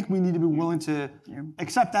 And I think we need to be willing to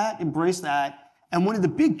accept that, embrace that. And one of the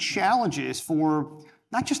big challenges for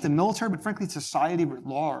not just the military, but frankly society at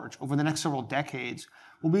large over the next several decades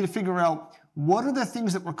will be to figure out what are the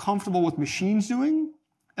things that we're comfortable with machines doing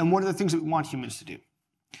and what are the things that we want humans to do.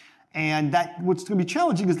 And what's going to be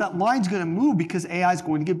challenging is that line's going to move because AI is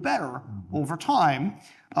going to get better over time.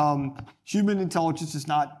 Human intelligence is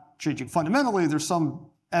not changing fundamentally. There's some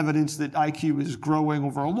evidence that IQ is growing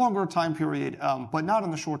over a longer time period, but not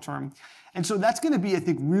in the short term. And so that's going to be, I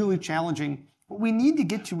think, really challenging. What we need to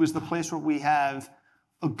get to is the place where we have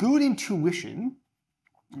a good intuition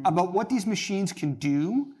about what these machines can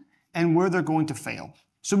do and where they're going to fail.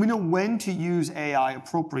 So we know when to use AI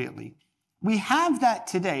appropriately. We have that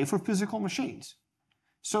today for physical machines.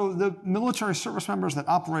 So the military service members that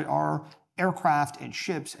operate our aircraft and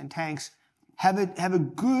ships and tanks have a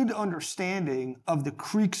good understanding of the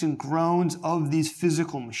creaks and groans of these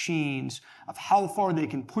physical machines, of how far they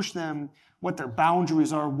can push them, what their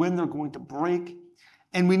boundaries are, when they're going to break.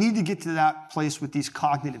 And we need to get to that place with these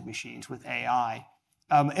cognitive machines, with AI.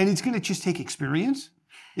 And it's going to just take experience.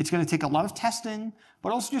 It's going to take a lot of testing,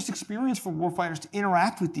 but also just experience for warfighters to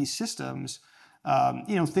interact with these systems.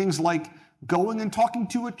 Things like going and talking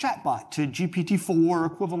to a chatbot, to GPT-4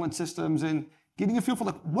 equivalent systems, and getting a feel for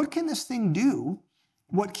what can this thing do?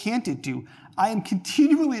 What can't it do? I am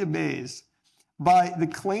continually amazed by the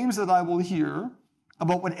claims that I will hear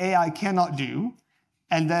about what AI cannot do,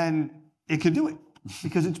 and then it can do it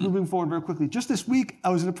because it's moving forward very quickly. Just this week, I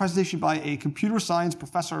was in a presentation by a computer science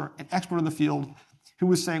professor, an expert in the field, who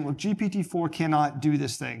was saying, well, GPT-4 cannot do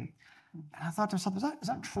this thing. And I thought to myself, is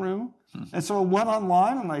that true? And so I went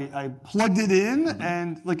online and I plugged it in,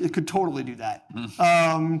 and it could totally do that.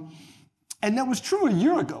 And that was true a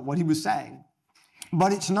year ago, what he was saying.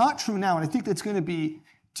 But it's not true now, and I think that's going to be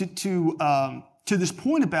to this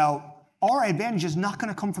point about our advantage is not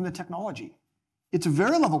going to come from the technology. It's a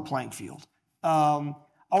very level playing field.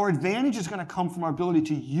 Our advantage is going to come from our ability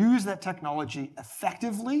to use that technology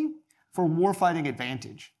effectively for warfighting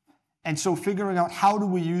advantage. And so figuring out how do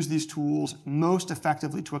we use these tools most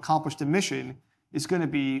effectively to accomplish the mission is going to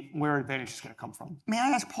be where advantage is going to come from. May I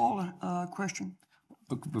ask Paul a question?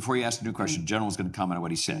 Before you ask a new question, General's going to comment on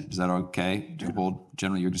what he said. Is that okay? General, you're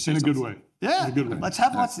going to say In a something. good way. Yeah, In a good way. let's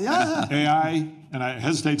have lots. Yeah. AI, and I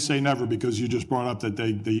hesitate to say never because you just brought up that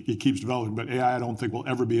it keeps developing, but AI I don't think will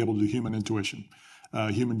ever be able to do human intuition,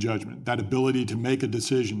 human judgment. That ability to make a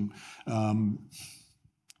decision.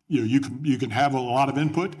 You can have a lot of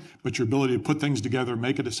input, but your ability to put things together,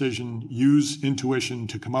 make a decision, use intuition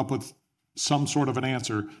to come up with some sort of an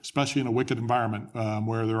answer, especially in a wicked environment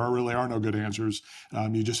where there really are no good answers.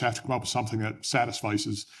 You just have to come up with something that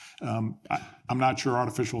satisfies. I'm not sure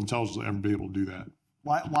artificial intelligence will ever be able to do that.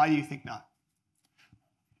 Why do you think not?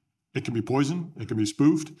 It can be poisoned. It can be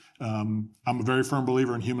spoofed. I'm a very firm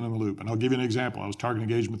believer in human in the loop. And I'll give you an example. I was Target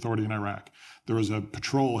Engagement Authority in Iraq. There was a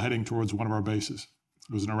patrol heading towards one of our bases.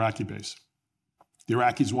 It was an Iraqi base. The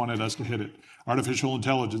Iraqis wanted us to hit it. Artificial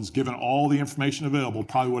intelligence, given all the information available,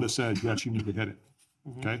 probably would have said, yes, you need to hit it.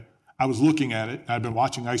 Okay? I was looking at it. I'd been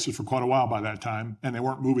watching ISIS for quite a while by that time, and they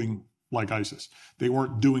weren't moving like ISIS. They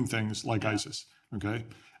weren't doing things like ISIS. Okay?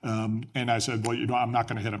 And I said, well, I'm not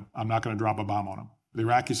going to hit them. I'm not going to drop a bomb on them. The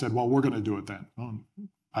Iraqis said, well, we're going to do it then. Well,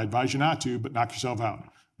 I advise you not to, but knock yourself out.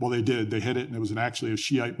 Well, they did. They hit it, and it was actually a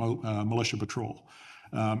Shiite militia patrol,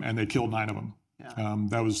 and they killed 9 of them. Yeah.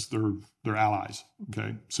 That was their allies.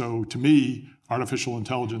 Okay, so to me, artificial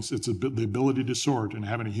intelligence, it's the ability to sort and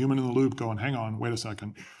having a human in the loop going, hang on, wait a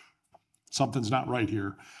second, something's not right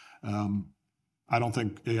here. I don't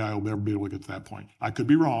think AI will ever be able to get to that point. I could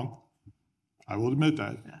be wrong. I will admit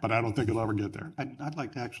that, but I don't think it'll ever get there. I'd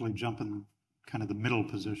like to actually jump in kind of the middle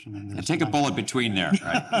position in this. And take a bullet between there,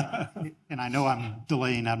 right? And I know I'm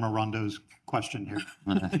delaying Admiral Rondeau's question here.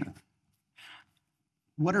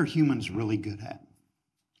 What are humans really good at?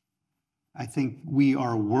 I think we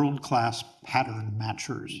are world-class pattern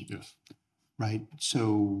matchers. Yes. Right?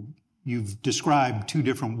 So you've described two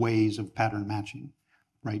different ways of pattern matching,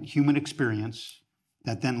 right? Human experience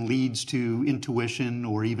that then leads to intuition,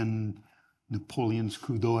 or even Napoleon's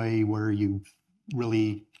coup d'oeil, where you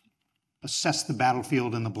really assess the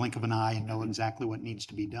battlefield in the blink of an eye and know exactly what needs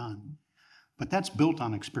to be done. But that's built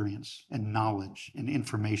on experience and knowledge and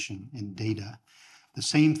information and data. The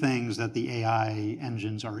same things that the AI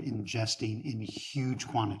engines are ingesting in huge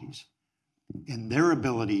quantities. And their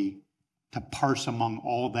ability to parse among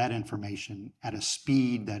all that information at a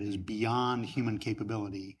speed that is beyond human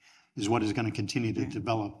capability is what is going to continue to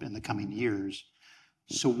develop in the coming years.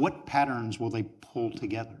 So what patterns will they pull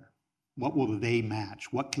together? What will they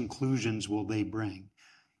match? What conclusions will they bring?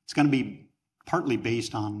 It's going to be partly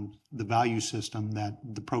based on the value system that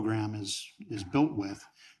the program is built with,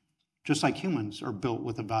 just like humans are built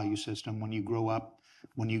with a value system when you grow up,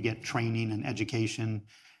 when you get training and education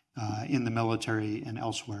in the military and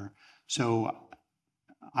elsewhere. So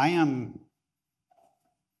I am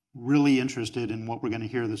really interested in what we're going to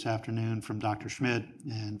hear this afternoon from Dr. Schmidt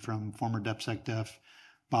and from former DepSecDef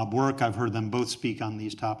Bob Work. I've heard them both speak on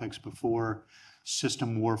these topics before.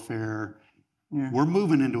 System warfare. Yeah. We're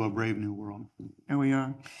moving into a brave new world. Here we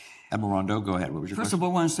are. Admiral Rondeau, go ahead. What was your First question? of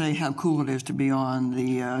all, I want to say how cool it is to be on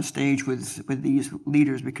the stage with these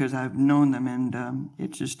leaders, because I've known them, and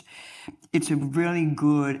it's a really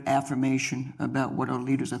good affirmation about what our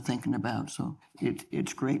leaders are thinking about. So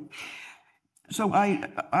it's great. So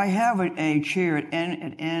I have a chair at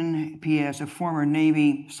NPS, a former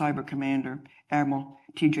Navy cyber commander, Admiral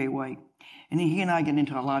T.J. White, and he and I get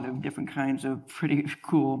into a lot of different kinds of pretty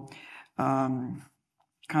cool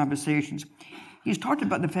conversations. He's talked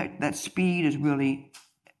about the fact that speed is really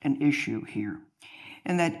an issue here,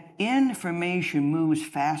 and that information moves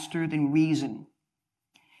faster than reason.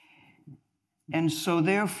 And so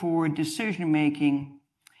therefore, decision-making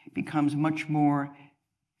becomes much more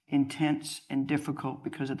intense and difficult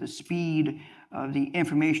because of the speed of the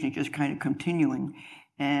information is just kind of continuing.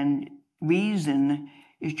 And reason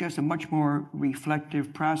is just a much more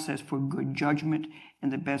reflective process for good judgment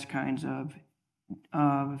and the best kinds of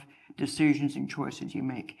decisions and choices you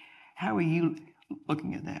make. How are you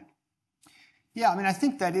looking at that? Yeah, I mean, I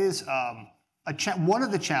think that is one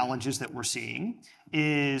of the challenges that we're seeing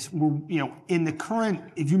is in the current,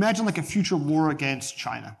 if you imagine like a future war against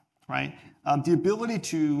China, right? The ability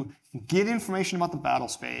to get information about the battle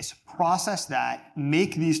space, process that,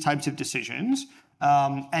 make these types of decisions,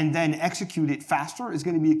 and then execute it faster is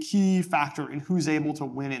going to be a key factor in who's able to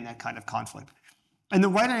win in that kind of conflict. And the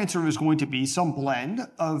right answer is going to be some blend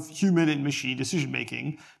of human and machine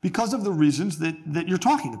decision-making because of the reasons that you're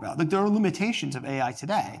talking about. Like, there are limitations of AI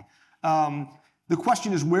today. The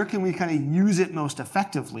question is, where can we kind of use it most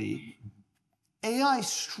effectively? AI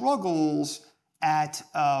struggles at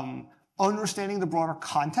understanding the broader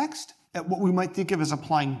context, at what we might think of as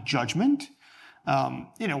applying judgment.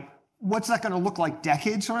 What's that going to look like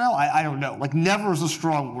decades from now? I don't know. Like, never is a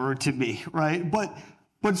strong word to me, right?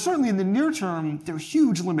 But certainly in the near term, there are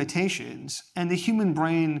huge limitations, and the human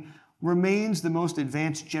brain remains the most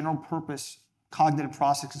advanced general purpose cognitive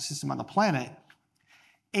processing system on the planet.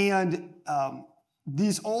 And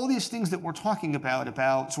all these things that we're talking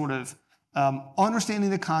about sort of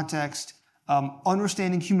understanding the context,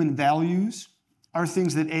 understanding human values, are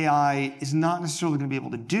things that AI is not necessarily going to be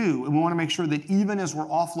able to do. And we want to make sure that even as we're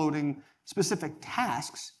offloading specific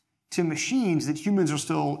tasks to machines, that humans are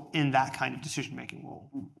still in that kind of decision-making role.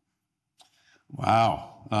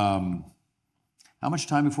 Wow. How much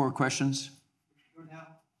time before questions?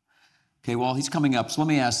 Okay, well, he's coming up. So let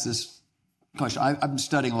me ask this question. I've been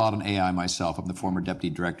studying a lot on AI myself. I'm the former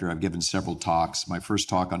deputy director. I've given several talks. My first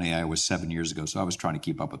talk on AI was 7 years ago, so I was trying to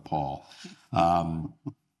keep up with Paul.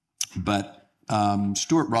 But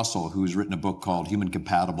Stuart Russell, who's written a book called Human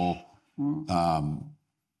Compatible,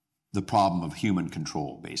 the problem of human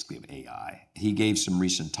control, basically, of AI. He gave some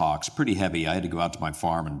recent talks, pretty heavy. I had to go out to my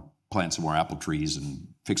farm and plant some more apple trees and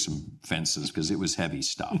fix some fences because it was heavy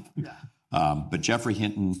stuff. But Jeffrey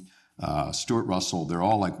Hinton, Stuart Russell, they're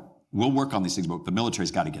all like, we'll work on these things, but the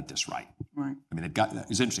military's got to get this right. Right. I mean,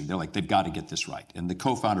 it's interesting. They're like, they've got to get this right. And the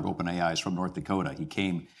co-founder of OpenAI is from North Dakota. He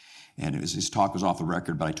came, and his talk was off the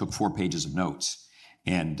record, but I took 4 pages of notes.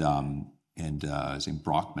 And his name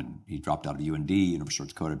Brockman, he dropped out of UND, University of North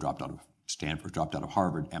Dakota, dropped out of Stanford, dropped out of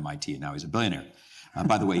Harvard, MIT, and now he's a billionaire.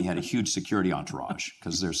 By the way, he had a huge security entourage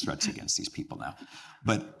because there's threats against these people now.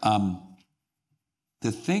 But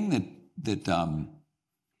the thing that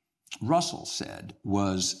Russell said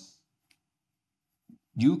was,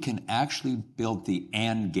 you can actually build the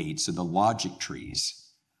AND gates of the logic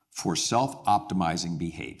trees for self-optimizing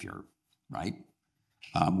behavior, right?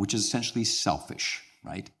 Which is essentially selfish,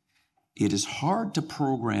 right? It is hard to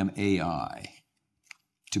program AI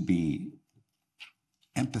to be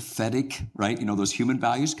empathetic, right? You know, those human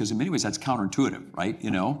values, because in many ways that's counterintuitive, right?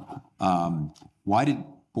 You know, why did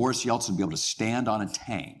Boris Yeltsin be able to stand on a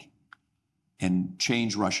tank and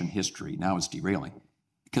change Russian history? Now it's derailing.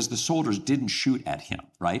 Because the soldiers didn't shoot at him,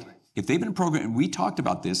 right? If they've been programmed, and we talked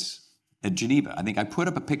about this at Geneva, I think I put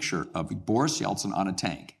up a picture of Boris Yeltsin on a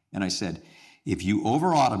tank, and I said, if you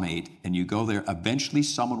over-automate and you go there, eventually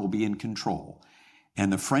someone will be in control.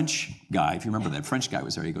 And the French guy, if you remember that French guy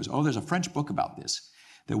was there, he goes, oh, there's a French book about this,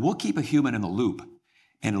 that we'll keep a human in the loop,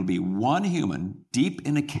 and it'll be one human deep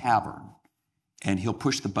in a cavern, and he'll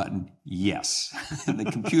push the button, yes, and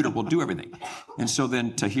the computer will do everything. And so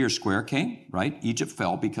then Tahrir Square came, right? Egypt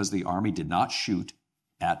fell because the army did not shoot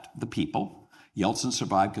at the people. Yeltsin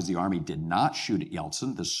survived because the army did not shoot at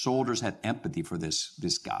Yeltsin. The soldiers had empathy for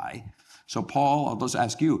this guy. So Paul, I'll just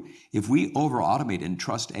ask you, if we over-automate and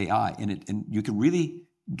trust AI, and you can really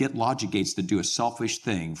get logic gates to do a selfish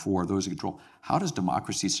thing for those in control, how does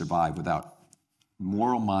democracy survive without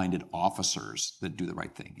moral-minded officers that do the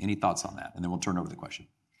right thing? Any thoughts on that? And then we'll turn over the question.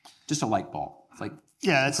 Just a light bulb. Like,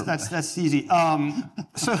 yeah, that's easy.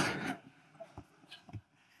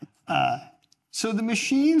 So the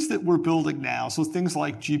machines that we're building now, so things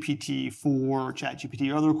like GPT-4,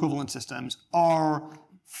 ChatGPT, or other equivalent systems, are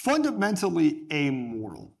fundamentally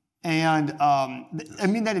amoral. And I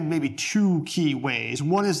mean that in maybe two key ways.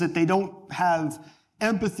 One is that they don't have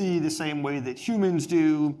empathy the same way that humans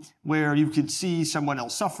do, where you could see someone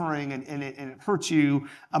else suffering and it hurts you.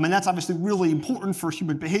 And that's obviously really important for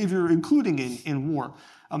human behavior, including in war.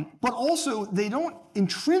 But also, they don't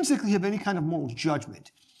intrinsically have any kind of moral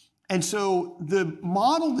judgment. And so the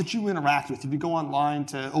model that you interact with, if you go online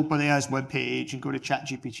to OpenAI's webpage and go to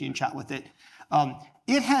ChatGPT and chat with it,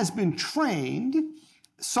 it has been trained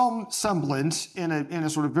some semblance in a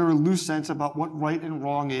sort of very loose sense about what right and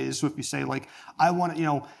wrong is. So if you say, like, I want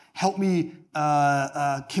to, help me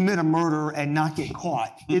commit a murder and not get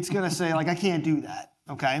caught, it's going to say, like, I can't do that,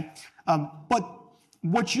 okay? But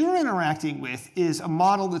what you're interacting with is a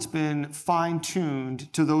model that's been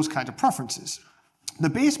fine-tuned to those kinds of preferences. The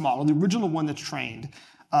base model, the original one that's trained,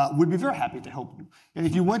 would be very happy to help you. And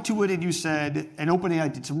if you went to it and you said, and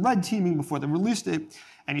OpenAI did some red teaming before they released it,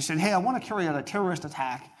 and you said, hey, I want to carry out a terrorist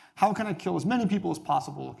attack. How can I kill as many people as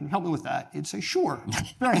possible? Can you help me with that? It'd say, sure,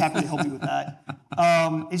 very happy to help you with that.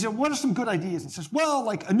 He said, what are some good ideas? And it says, well,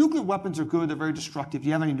 like, nuclear weapons are good. They're very destructive. Do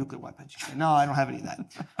you have any nuclear weapons? You say, no, I don't have any of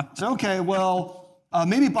that. So, okay, well,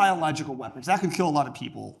 maybe biological weapons. That could kill a lot of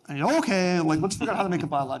people. And you go, okay, like, let's figure out how to make a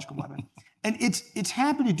biological weapon. And it's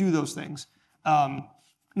happy to do those things.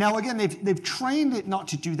 Now, again, they've trained it not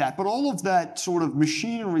to do that, but all of that sort of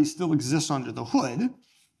machinery still exists under the hood.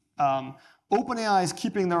 OpenAI is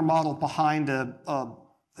keeping their model behind well,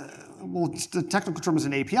 the technical term is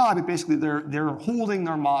an API, but basically they're holding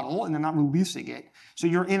their model and they're not releasing it. So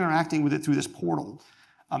you're interacting with it through this portal.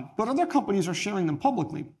 But other companies are sharing them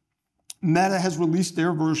publicly. Meta has released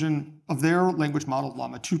their version of their language model,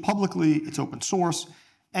 Llama 2, publicly. It's open source.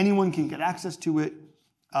 Anyone can get access to it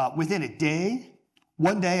within a day,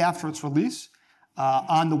 1 day after its release.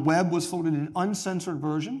 On the web was floated an uncensored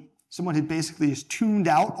version. Someone had basically just tuned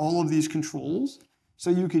out all of these controls so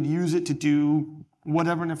you could use it to do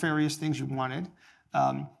whatever nefarious things you wanted.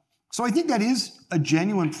 So I think that is a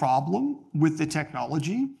genuine problem with the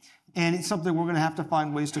technology, and it's something we're going to have to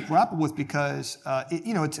find ways to grapple with because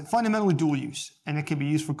it's fundamentally dual use, and it can be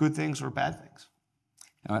used for good things or bad things.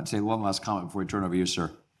 I'd say one last comment before we turn over to you,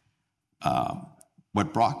 sir.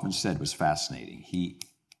 What Brockman said was fascinating.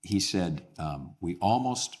 He said, we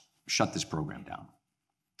almost shut this program down.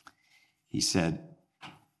 He said,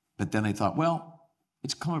 but then they thought, well,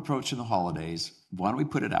 it's come approaching the holidays. Why don't we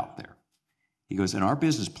put it out there? He goes, in our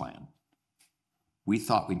business plan, we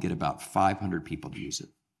thought we'd get about 500 people to use it.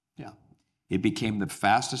 Yeah. It became the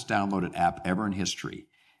fastest downloaded app ever in history.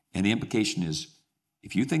 And the implication is,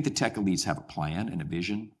 if you think the tech elites have a plan and a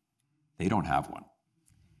vision, they don't have one.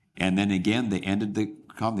 And then again, they ended the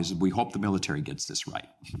comment. They said, we hope the military gets this right.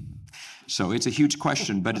 So it's a huge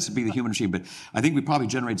question, but it's to be the human machine. But I think we probably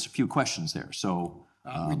generated a few questions there. So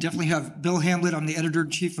we definitely have Bill Hamlet. I'm the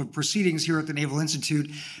editor-in-chief of proceedings here at the Naval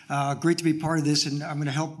Institute. Great to be part of this, and I'm going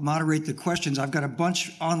to help moderate the questions. I've got a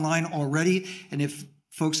bunch online already, and if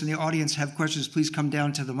folks in the audience have questions, please come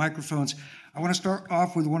down to the microphones. I want to start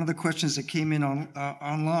off with one of the questions that came in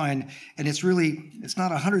online, and it's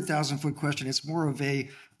not a 100,000-foot question. It's more of a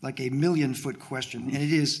million-foot question, and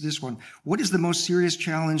it is this one. What is the most serious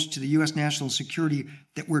challenge to the U.S. national security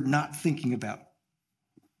that we're not thinking about?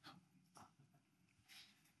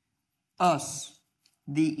 us.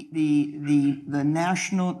 The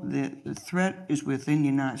threat is within the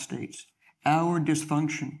United States. Our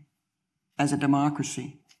dysfunction as a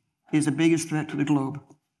democracy is the biggest threat to the globe.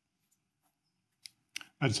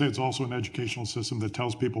 I'd say it's also an educational system that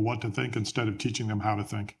tells people what to think instead of teaching them how to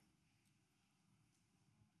think.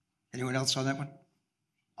 Anyone else on that one?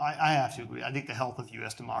 I have to agree. I think the health of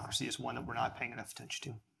U.S. democracy is one that we're not paying enough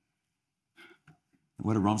attention to.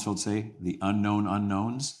 What did Rumsfeld say? The unknown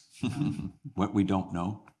unknowns? What we don't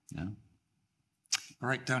know. Yeah. All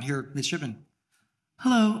right, down here, Midshipman.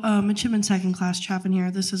 Hello, Midshipman Second Class Chapin here.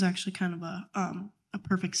 This is actually kind of a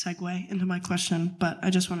perfect segue into my question, but I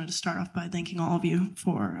just wanted to start off by thanking all of you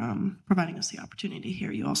for providing us the opportunity to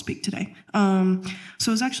hear you all speak today.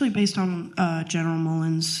 So it's actually based on General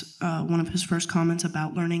Mullen's, one of his first comments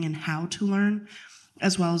about learning and how to learn,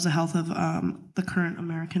 as well as the health of the current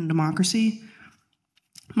American democracy.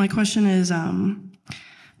 My question is,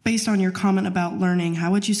 based on your comment about learning,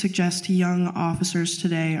 how would you suggest young officers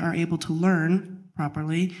today are able to learn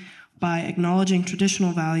properly by acknowledging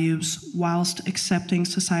traditional values whilst accepting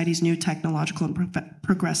society's new technological and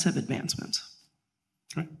progressive advancements?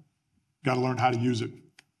 Okay. Got to learn how to use it,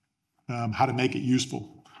 how to make it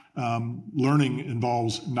useful. Learning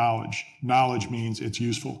involves knowledge. Knowledge means it's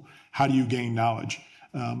useful. How do you gain knowledge?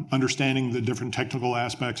 Understanding the different technical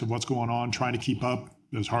aspects of what's going on, trying to keep up,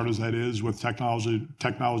 as hard as that is, with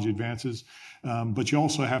technology advances. But you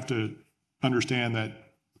also have to understand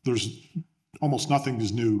that there's almost nothing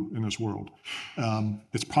is new in this world.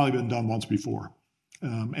 It's probably been done once before.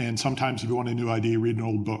 And sometimes if you want a new idea, read an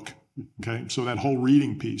old book, okay? So that whole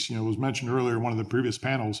reading piece, was mentioned earlier in one of the previous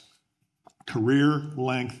panels, career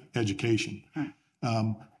length education.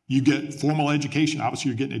 You get formal education, obviously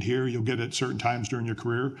you're getting it here, you'll get it at certain times during your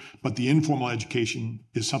career, but the informal education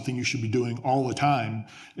is something you should be doing all the time.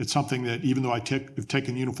 It's something that even though I've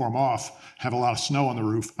taken the uniform off, have a lot of snow on the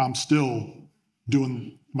roof, I'm still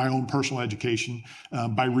doing my own personal education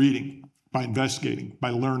by reading, by investigating, by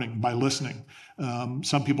learning, by listening.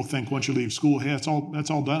 Some people think once you leave school, hey, that's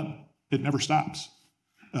all done. It never stops.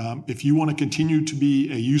 If you want to continue to be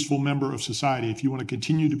a useful member of society, if you want to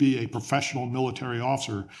continue to be a professional military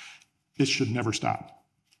officer, it should never stop.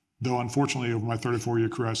 Though, unfortunately, over my 34-year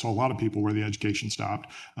career, I saw a lot of people where the education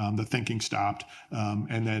stopped, the thinking stopped,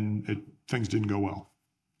 and then things didn't go well.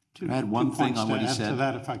 I had one thing on what he said. To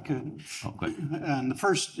that, if I could. Oh, good. And the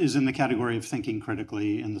first is in the category of thinking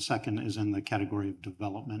critically, and the second is in the category of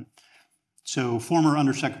development. So, former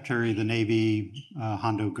Undersecretary of the Navy,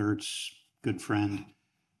 Hondo Gertz, good friend.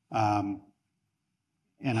 And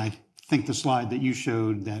I think the slide that you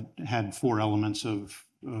showed that had 4 elements of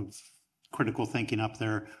critical thinking up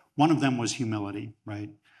there, one of them was humility, right?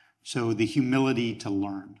 So the humility to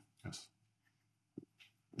learn. Yes.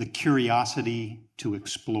 The curiosity to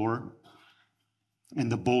explore,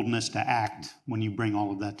 and the boldness to act when you bring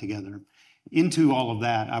all of that together. Into all of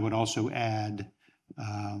that, I would also add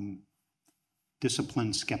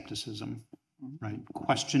disciplined skepticism, right?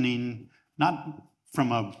 Questioning, not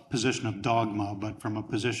from a position of dogma, but from a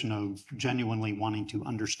position of genuinely wanting to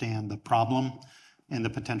understand the problem and the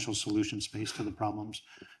potential solution space to the problems.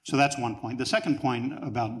 So that's one point. The second point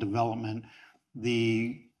about development,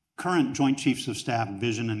 the current Joint Chiefs of Staff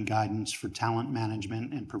vision and guidance for talent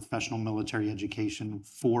management and professional military education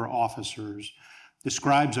for officers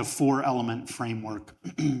describes a 4-element framework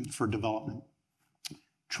for development.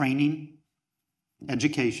 Training,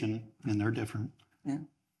 education, and they're different. Yeah.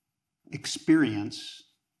 Experience,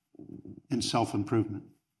 and self-improvement.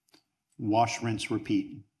 Wash, rinse,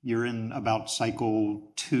 repeat. You're in about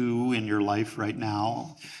cycle 2 in your life right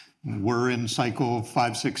now. We're in cycle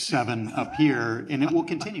 5, 6, 7 up here, and it will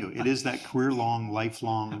continue. It is that career-long,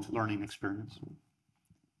 lifelong learning experience.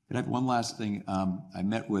 And I have one last thing. I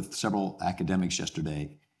met with several academics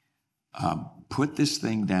yesterday. Put this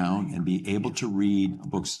thing down and be able to read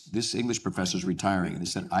books. This English professor is retiring, and they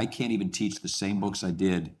said, I can't even teach the same books I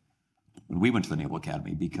did when we went to the Naval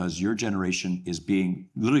Academy, because your generation is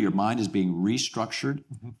literally your mind is being restructured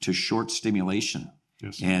to short stimulation.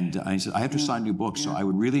 Yes. And I said, I have to sign new books. So I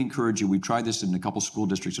would really encourage you. We've tried this in a couple school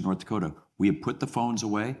districts in North Dakota. We have put the phones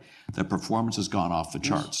away. The performance has gone off the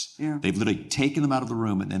charts. Yeah. They've literally taken them out of the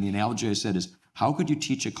room. And then the analogy I said is, how could you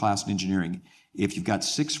teach a class in engineering if you've got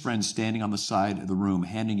 6 friends standing on the side of the room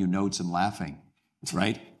handing you notes and laughing,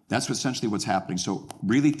 right? That's essentially what's happening. So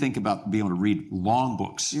really think about being able to read long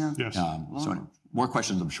books. Yeah. Yes. So anyway, more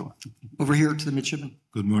questions, I'm sure. Over here to the midshipman.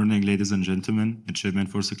 Good morning, ladies and gentlemen. Midshipman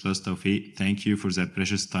First Class Tawfiq, thank you for that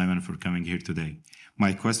precious time and for coming here today.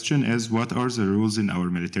 My question is, what are the rules in our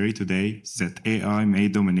military today that AI may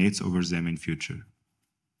dominate over them in future?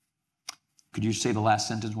 Could you say the last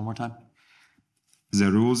sentence one more time?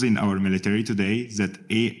 the rules in our military today that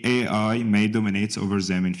AI may dominate over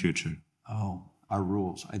them in future? Oh, our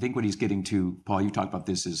rules. I think what he's getting to, Paul, you talked about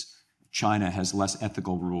this, is China has less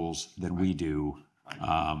ethical rules than we do.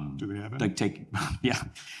 Do they have any? Yeah.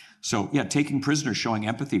 So, yeah, taking prisoners, showing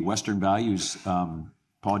empathy, Western values.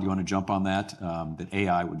 Paul, do you want to jump on that? That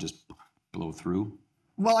AI would just blow through?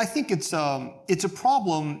 Well, I think it's a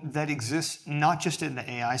problem that exists not just in the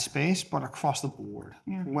AI space, but across the board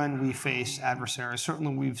when we face adversaries.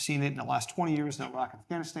 Certainly, we've seen it in the last 20 years in Iraq and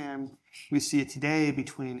Afghanistan. We see it today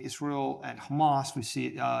between Israel and Hamas. We see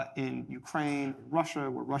it in Ukraine,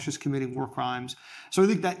 Russia, where Russia's committing war crimes. So I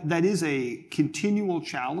think that is a continual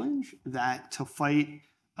challenge that to fight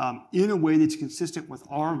in a way that's consistent with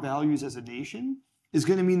our values as a nation is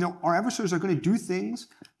going to mean that our adversaries are going to do things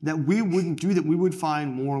that we wouldn't do, that we would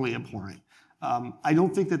find morally abhorrent. I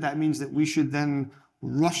don't think that means that we should then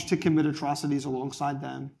rush to commit atrocities alongside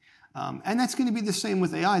them. And that's going to be the same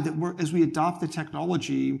with AI, that as we adopt the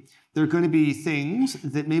technology, there are going to be things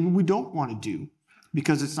that maybe we don't want to do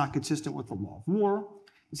because it's not consistent with the law of war,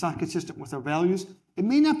 it's not consistent with our values. It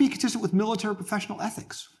may not be consistent with military professional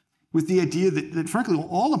ethics, with the idea that frankly,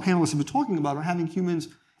 all the panelists have been talking about are having humans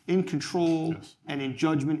in control and in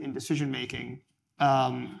judgment and decision-making.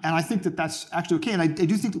 And I think that that's actually okay. And I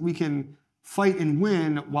do think that we can fight and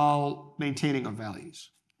win while maintaining our values.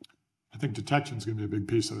 I think detection is going to be a big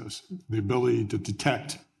piece of this. The ability to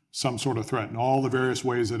detect some sort of threat in all the various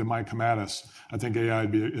ways that it might come at us. I think AI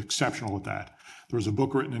would be exceptional at that. There was a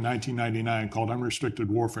book written in 1999 called Unrestricted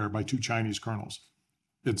Warfare by 2 Chinese colonels.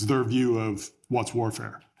 It's their view of what's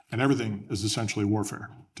warfare. And everything is essentially warfare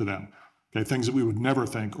to them. Okay, things that we would never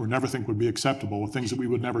think or never think would be acceptable, things that we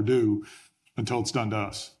would never do until it's done to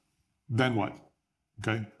us. Then what?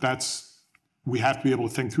 Okay, we have to be able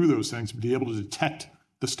to think through those things, but be able to detect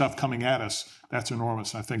the stuff coming at us. That's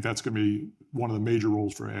enormous. I think that's going to be one of the major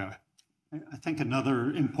roles for AI. I think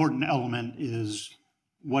another important element is,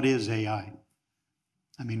 what is AI?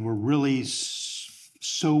 I mean, we're really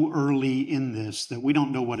so early in this that we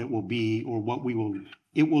don't know what it will be or what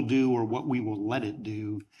it will do or what we will let it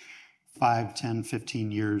do 5, 10,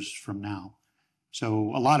 15 years from now.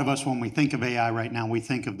 So a lot of us, when we think of AI right now, we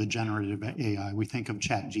think of the generative AI, we think of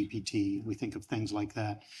ChatGPT, we think of things like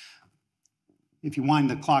that. If you wind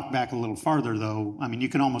the clock back a little farther, though, I mean, you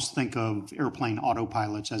can almost think of airplane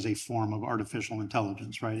autopilots as a form of artificial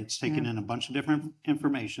intelligence, right? It's taken in a bunch of different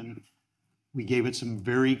information. We gave it some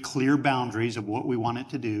very clear boundaries of what we want it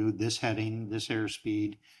to do, this heading, this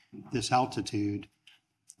airspeed, this altitude.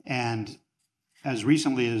 And as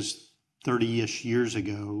recently as 30-ish years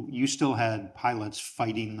ago, you still had pilots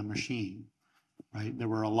fighting the machine, right? There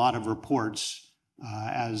were a lot of reports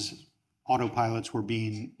as autopilots were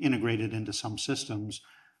being integrated into some systems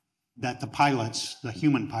that the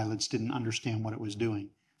human pilots didn't understand what it was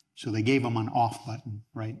doing. So they gave them an off button,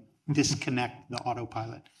 right? Disconnect the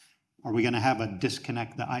autopilot. Are we going to have a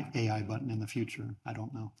disconnect the AI button in the future? I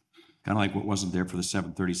don't know. Kind of like what wasn't there for the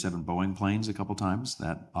 737 Boeing planes a couple times,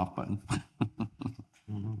 that off button.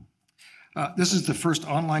 This is the first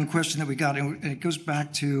online question that we got, and it goes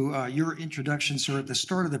back to your introduction, sir, at the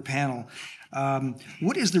start of the panel.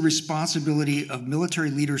 What is the responsibility of military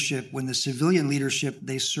leadership when the civilian leadership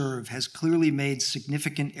they serve has clearly made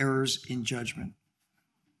significant errors in judgment?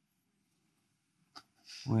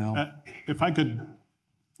 Well, if I could,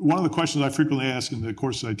 one of the questions I frequently ask in the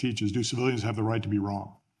courses I teach is, do civilians have the right to be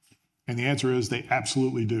wrong? And the answer is they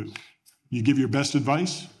absolutely do. You give your best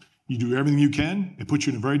advice, you do everything you can, it puts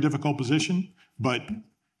you in a very difficult position, but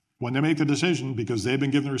when they make a decision, because they've been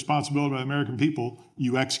given the responsibility by the American people,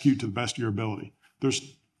 you execute to the best of your ability.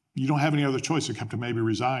 You don't have any other choice except to maybe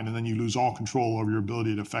resign, and then you lose all control over your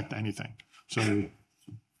ability to affect anything. So,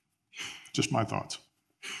 just my thoughts.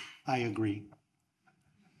 I agree.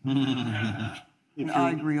 I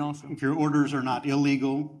agree also. If your orders are not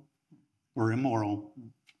illegal or immoral,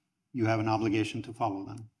 you have an obligation to follow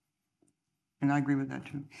them. And I agree with that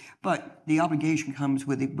too. But the obligation comes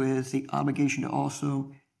with the obligation to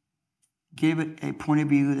also give it a point of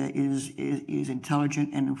view that is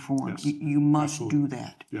intelligent and informed. Yes, You must absolutely. do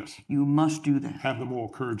that. Yes. You must do that. Have the moral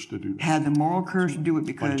courage to do that. Have the moral courage to do it,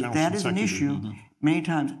 because General that is an Shinseki issue. did. Many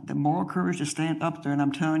times, the moral courage to stand up there, and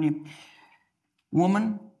I'm telling you,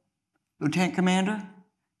 woman, lieutenant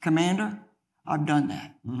commander, I've done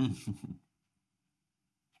that.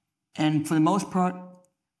 And for the most part,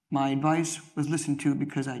 my advice was listened to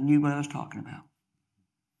because I knew what I was talking about.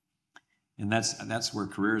 And that's where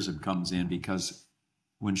careerism comes in, because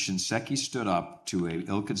when Shinseki stood up to an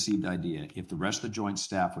ill-conceived idea, if the rest of the Joint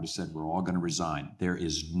Staff would have said, we're all going to resign, there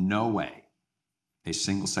is no way a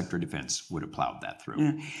single sector defense would have plowed that through.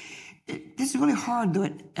 Yeah. This is really hard, though,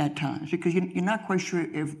 at times, because you're not quite sure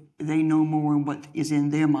if they know more and what is in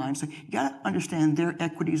their minds. So you got to understand their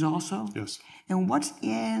equities also. Yes. And what's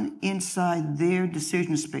inside their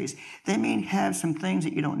decision space. They may have some things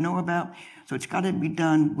that you don't know about, so it's got to be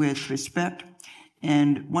done with respect.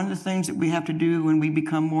 And one of the things that we have to do when we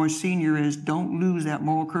become more senior is don't lose that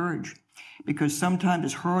moral courage. Because sometimes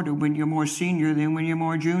it's harder when you're more senior than when you're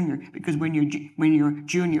more junior. Because when you're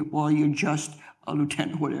junior, well, you're just a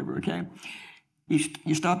lieutenant, whatever. Okay,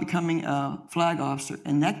 you start becoming a flag officer,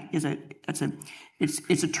 and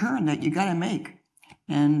it's a turn that you got to make.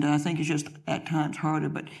 And I think it's just at times harder,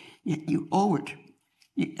 but you owe it.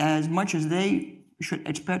 As much as they should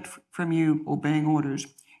expect from you obeying orders,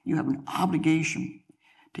 you have an obligation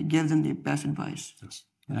to give them the best advice. Yes.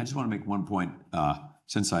 And I just want to make one point.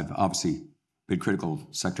 Since I've obviously been critical of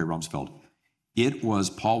Secretary Rumsfeld, it was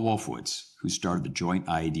Paul Wolfowitz who started the Joint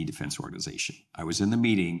IED Defense Organization. I was in the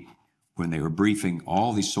meeting when they were briefing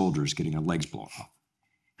all these soldiers getting their legs blown off.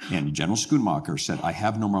 And General Schoonmaker said, I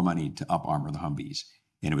have no more money to up-armor the Humvees.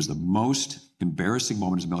 And it was the most embarrassing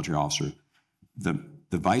moment as a military officer. The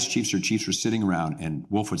vice chiefs or chiefs were sitting around, and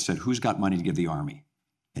Wolfowitz said, who's got money to give the Army?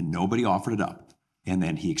 And nobody offered it up. And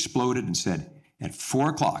then he exploded and said, at 4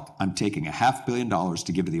 o'clock, I'm taking $500 million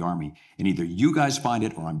to give to the Army, and either you guys find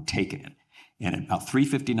it or I'm taking it. And at about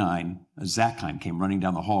 3:59, Zackheim came running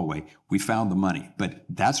down the hallway. We found the money. But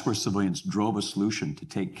that's where civilians drove a solution to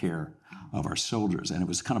take care of our soldiers. And it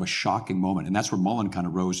was kind of a shocking moment. And that's where Mullen kind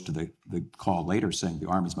of rose to the call later saying the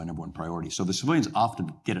Army is my number one priority. So the civilians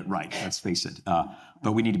often get it right, let's face it.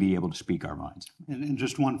 But we need to be able to speak our minds. And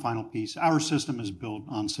just one final piece. Our system is built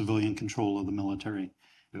on civilian control of the military.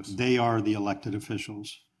 Yes. They are the elected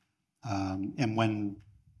officials. And when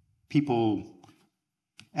people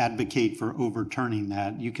advocate for overturning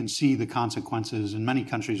that, you can see the consequences in many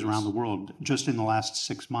countries around the world just in the last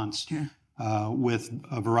 6 months with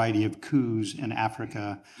a variety of coups in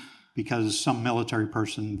Africa because some military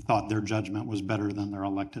person thought their judgment was better than their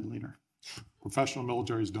elected leader. Professional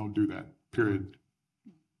militaries don't do that, period.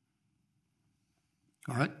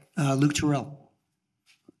 All right. Luke Terrell.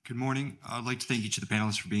 Good morning. I'd like to thank each of the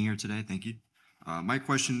panelists for being here today. Thank you. My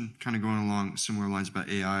question, kind of going along similar lines about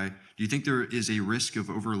AI, do you think there is a risk of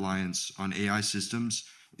over-reliance on AI systems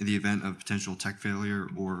in the event of potential tech failure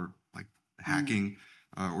or like hacking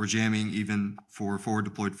or jamming even for forward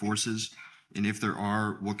deployed forces? And if there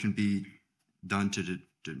are, what can be done to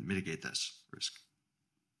mitigate this risk?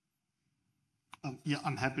 Yeah,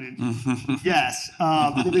 I'm happy to. Yes.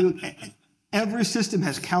 Every system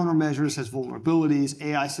has countermeasures, has vulnerabilities.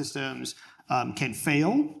 AI systems can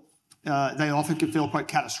fail. They often can fail quite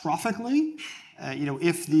catastrophically.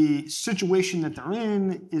 If the situation that they're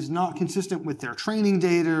in is not consistent with their training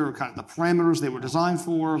data or kind of the parameters they were designed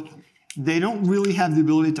for, they don't really have the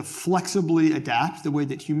ability to flexibly adapt the way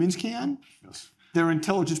that humans can. Yes. Their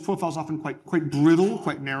intelligence profile is often quite brittle,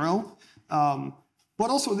 quite narrow. But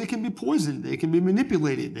also they can be poisoned, they can be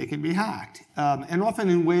manipulated, they can be hacked, and often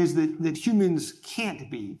in ways that humans can't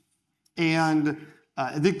be. And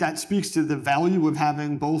I think that speaks to the value of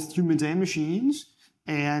having both humans and machines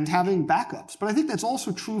and having backups. But I think that's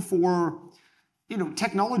also true for,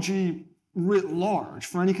 technology writ large,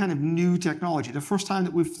 for any kind of new technology. The first time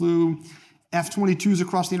that we flew F-22s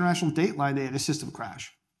across the international date line, they had a system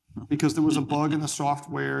crash because there was a bug in the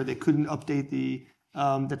software. They couldn't update the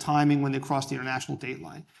timing when they crossed the international date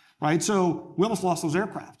line, right? So we almost lost those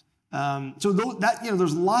aircraft.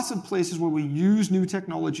 There's lots of places where we use new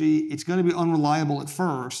technology. It's going to be unreliable at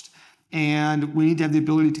first, and we need to have the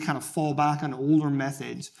ability to kind of fall back on older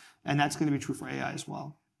methods, and that's going to be true for AI as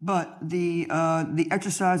well. But the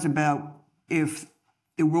exercise about if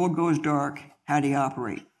the world goes dark, how do you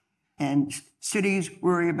operate? And cities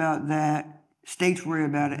worry about that, states worry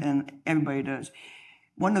about it, and everybody does.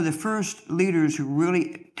 One of the first leaders who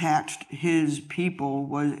really taxed his people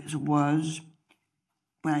was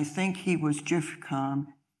when I think he was GIFCOM,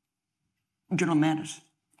 General Mattis.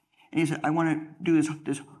 And he said, I want to do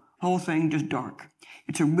this whole thing just dark.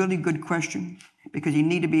 It's a really good question because you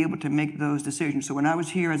need to be able to make those decisions. So when I was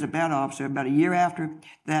here as a BAT officer, about a year after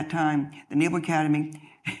that time, the Naval Academy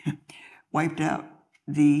wiped out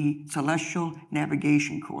the celestial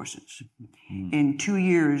navigation courses. In 2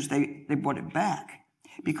 years, they brought it back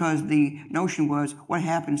because the notion was, what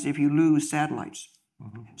happens if you lose satellites?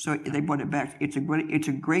 So they brought it back. It's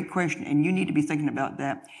a great question, and you need to be thinking about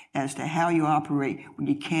that as to how you operate when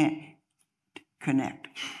you can't connect.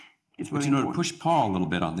 It's really important. To push Paul a little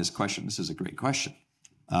bit on this question, this is a great question.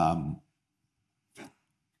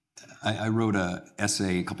 I wrote an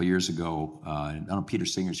essay a couple of years ago. I don't know if Peter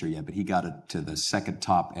Singer's here yet, but he got it to the second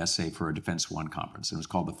top essay for a Defense One conference. And it was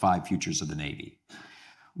called The 5 Futures of the Navy.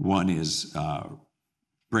 One is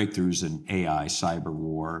breakthroughs in AI, cyber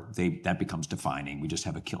war. That becomes defining. We just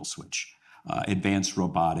have a kill switch. Advanced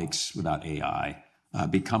robotics without AI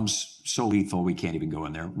becomes so lethal we can't even go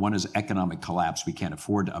in there. One is economic collapse. We can't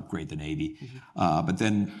afford to upgrade the Navy. But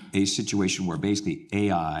then a situation where basically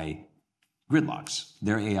AI gridlocks.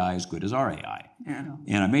 Their AI is good as our AI. Yeah.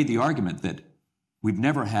 And I made the argument that we've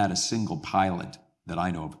never had a single pilot that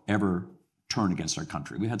I know of ever turn against our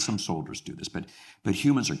country. We had some soldiers do this, but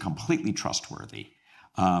humans are completely trustworthy.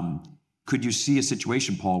 Could you see a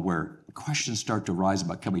situation, Paul, where questions start to rise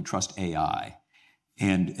about can we trust AI?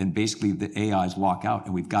 And basically the AIs lock out,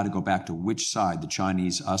 and we've got to go back to which side, the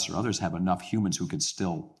Chinese, us, or others, have enough humans who could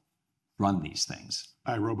still run these things.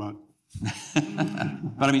 iRobot.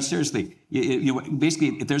 But I mean, seriously,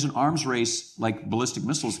 basically, if there's an arms race, like ballistic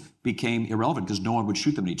missiles became irrelevant because no one would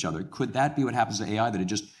shoot them at each other, could that be what happens to AI,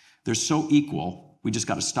 that they're so equal, we just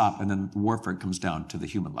got to stop, and then the warfare comes down to the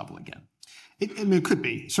human level again? It could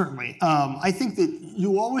be, certainly. I think that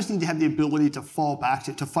you always need to have the ability to fall back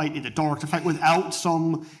to fight in the dark, to fight without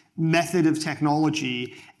some method of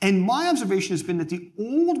technology. And my observation has been that the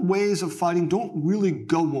old ways of fighting don't really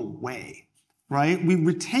go away, right? We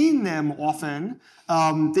retain them often.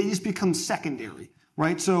 They just become secondary,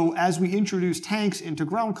 right? So as we introduce tanks into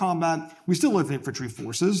ground combat, we still have infantry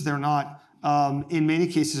forces. They're not, in many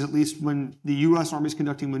cases, at least when the U.S. Army is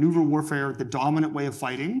conducting maneuver warfare, the dominant way of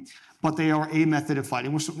fighting, but they are a method of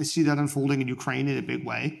fighting. We'll certainly see that unfolding in Ukraine in a big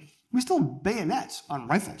way. We still have bayonets on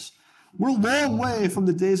rifles. We're a long way from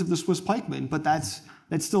the days of the Swiss pikemen, but that's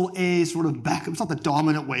still a sort of backup. It's not the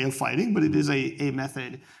dominant way of fighting, but it is a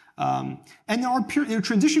method. And there are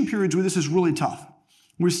transition periods where this is really tough.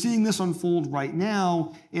 We're seeing this unfold right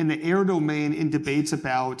now in the air domain in debates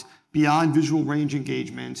about beyond visual range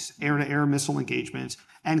engagements, air-to-air missile engagements,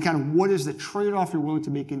 and kind of what is the trade-off you're willing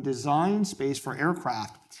to make in design space for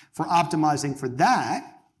aircraft for optimizing for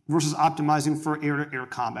that versus optimizing for air-to-air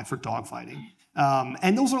combat, for dogfighting.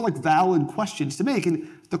 And those are like valid questions to make, and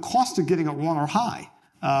the costs of getting it wrong are high.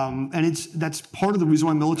 And that's part of the reason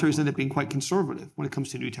why militaries end up being quite conservative when it comes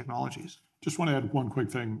to new technologies. Just want to add one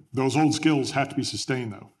quick thing. Those old skills have to be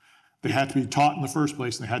sustained, though. They had to be taught in the first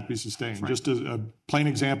place, and they had to be sustained. Right. Just as a plain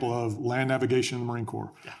example of land navigation in the Marine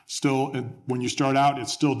Corps. Yeah. Still, when you start out,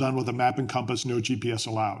 it's still done with a map and compass, no GPS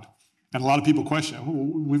allowed. And a lot of people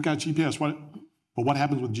question, we've got GPS. What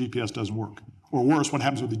happens when GPS doesn't work? Or worse, what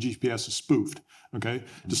happens when the GPS is spoofed? Okay.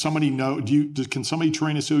 Does somebody know? Can somebody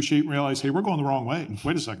train, associate, and realize, hey, we're going the wrong way?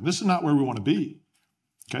 Wait a second. This is not where we want to be.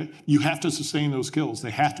 Okay. You have to sustain those skills. They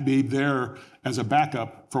have to be there as a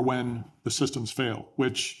backup for when the systems fail,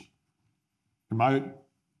 which, in my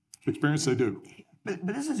experience, they do. But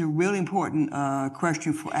this is a really important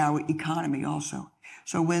question for our economy also.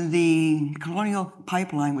 So when the Colonial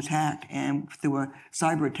Pipeline was hacked and through a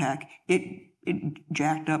cyber attack, it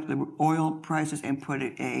jacked up the oil prices and put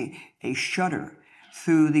a shudder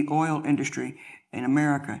through the oil industry in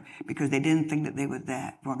America because they didn't think that they were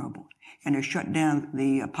that vulnerable. And they shut down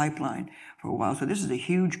the pipeline for a while. So this is a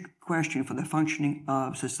huge question for the functioning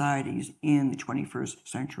of societies in the 21st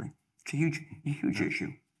century. It's a huge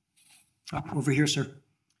issue. Over here, sir.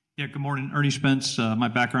 Yeah, good morning. Ernie Spence. My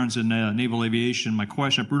background's in naval aviation. My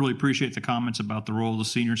question, I really appreciate the comments about the role of the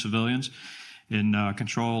senior civilians in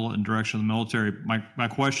control and direction of the military. My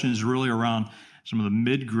question is really around some of the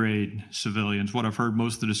mid-grade civilians. What I've heard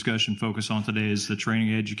most of the discussion focus on today is the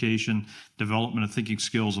training, education, development of thinking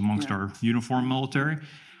skills amongst our uniformed military.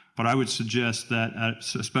 But I would suggest that at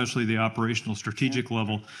especially the operational strategic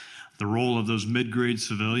level, the role of those mid-grade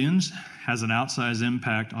civilians has an outsized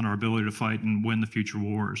impact on our ability to fight and win the future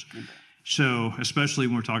wars. So especially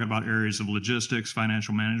when we're talking about areas of logistics,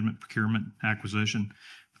 financial management, procurement, acquisition,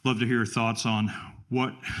 I'd love to hear your thoughts on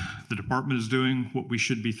what the department is doing, what we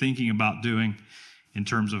should be thinking about doing in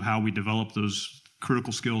terms of how we develop those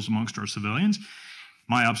critical skills amongst our civilians.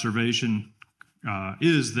 My observation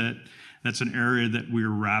is that that's an area that we're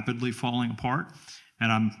rapidly falling apart,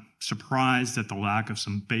 and I'm surprised at the lack of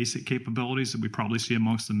some basic capabilities that we probably see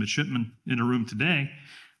amongst the midshipmen in a room today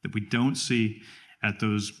that we don't see at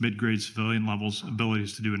those mid-grade civilian levels,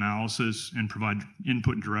 abilities to do analysis and provide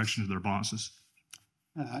input and direction to their bosses.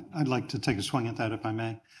 I'd like to take a swing at that, if I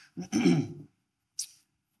may.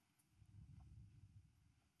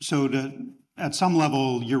 So at some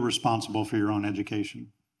level, you're responsible for your own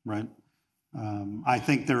education, right? I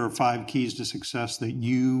think there are 5 keys to success that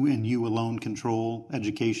you and you alone control.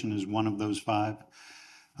 Education is one of those 5.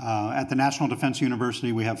 At the National Defense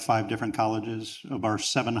University, we have 5 different colleges. Of our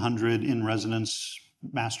 700 in-residence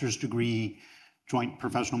master's degree joint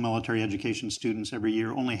professional military education students every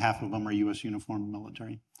year, only half of them are U.S. uniformed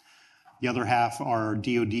military. The other half are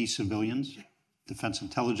DoD civilians, Defense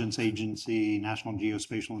Intelligence Agency, National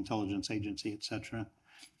Geospatial Intelligence Agency, et cetera.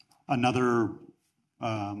 Another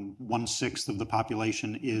 1/6 of the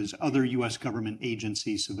population is other U.S. government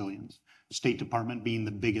agency civilians, State Department being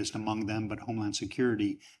the biggest among them, but Homeland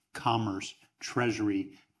Security, Commerce,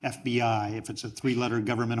 Treasury, FBI. If it's a 3-letter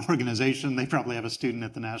government organization, they probably have a student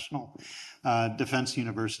at the National Defense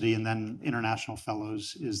University, and then international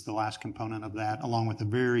fellows is the last component of that, along with a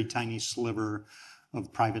very tiny sliver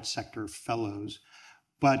of private sector fellows.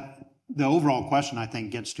 But the overall question, I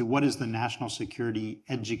think, gets to what is the national security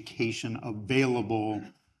education available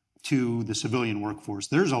to the civilian workforce?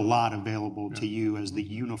 There's a lot available to you as the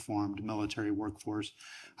uniformed military workforce.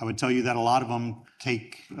 I would tell you that a lot of them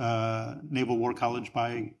take Naval War College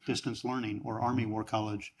by distance learning or Army War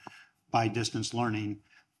College by distance learning,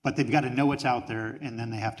 but they've got to know what's out there, and then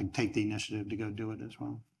they have to take the initiative to go do it as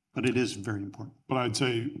well. But it is very important. But I'd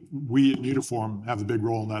say we in uniform have a big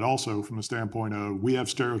role in that also, from the standpoint of we have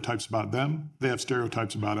stereotypes about them, they have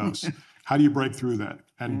stereotypes about us. How do you break through that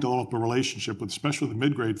and develop a relationship with, especially the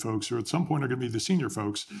mid-grade folks who at some point are going to be the senior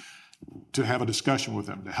folks, to have a discussion with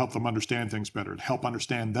them, to help them understand things better, to help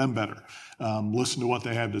understand them better, listen to what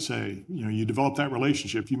they have to say. You know, you develop that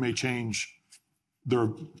relationship, you may change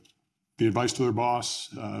the advice to their boss.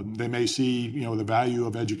 They may see, you know, the value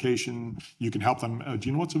of education. You can help them. Do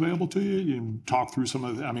you know what's available to you? You can talk through some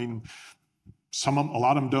of the, I mean, a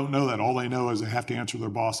lot of them don't know that. All they know is they have to answer their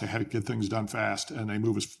boss. They have to get things done fast, and they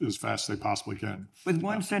move as fast as they possibly can. With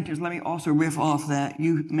one sentence, let me also riff off that.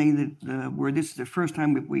 You made the word, this is the first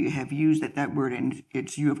time we have used that word, and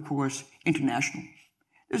it's you, of course, international.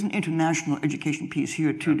 There's an international education piece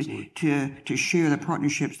here to share the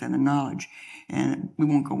partnerships and the knowledge. And we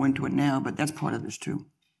won't go into it now, but that's part of this too.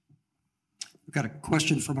 We've got a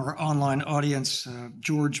question from our online audience.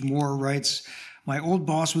 George Moore writes, my old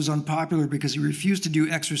boss was unpopular because he refused to do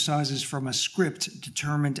exercises from a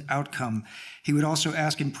script-determined outcome. He would also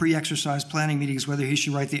ask in pre-exercise planning meetings whether he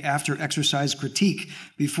should write the after-exercise critique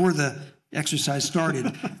before the exercise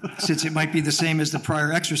started, since it might be the same as the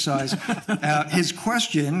prior exercise. His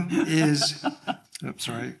question is, oops,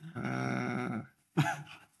 sorry.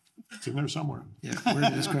 It's in there somewhere. Yeah, where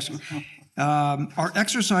did this question? Are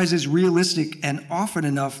exercises realistic and often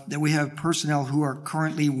enough that we have personnel who are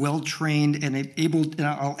currently well-trained and able, and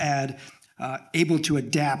I'll add, able to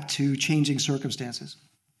adapt to changing circumstances?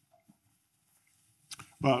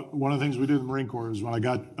 Well, one of the things we did in the Marine Corps is when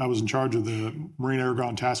I was in charge of the Marine Air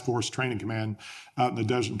Ground Task Force Training Command out in the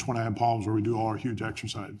desert in 29 Palms, where we do all our huge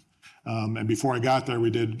exercise. And before I got there, we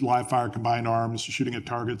did live fire combined arms, shooting at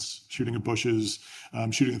targets, shooting at bushes,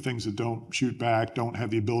 shooting at things that don't shoot back, don't have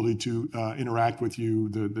the ability to interact with you,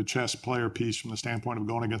 the chess player piece from the standpoint of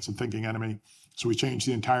going against a thinking enemy. So we changed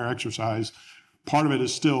the entire exercise. Part of it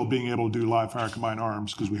is still being able to do live fire combined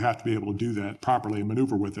arms, because we have to be able to do that properly and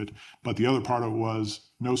maneuver with it. But the other part of it was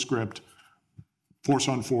no script, force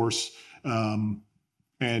on force, and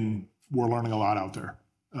we're learning a lot out there.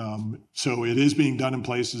 So it is being done in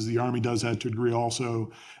places. The Army does that to a degree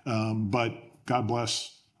also, but God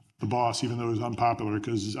bless the boss, even though it was unpopular,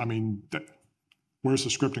 because, I mean, where's the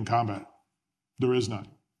script in combat? There is none.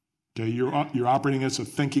 Okay, you're operating as a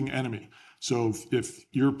thinking enemy. So if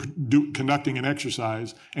you're conducting an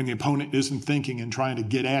exercise and the opponent isn't thinking and trying to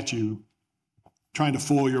get at you, trying to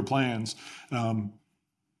foil your plans,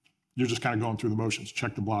 you're just kind of going through the motions.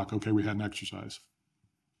 Check the block. Okay, we had an exercise.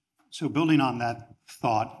 So building on that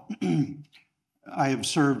thought, I have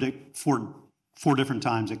served at four different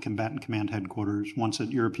times at Combatant Command Headquarters, once at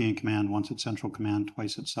European Command, once at Central Command,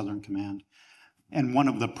 twice at Southern Command. And one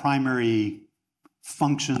of the primary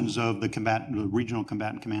functions of the regional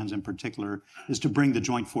combatant commands in particular is to bring the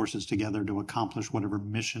joint forces together to accomplish whatever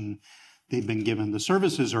mission they've been given. The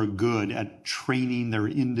services are good at training their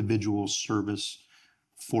individual service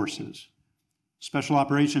forces. Special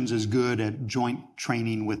operations is good at joint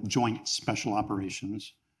training with joint special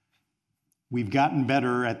operations. We've gotten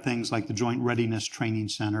better at things like the Joint Readiness Training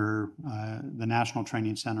Center, the National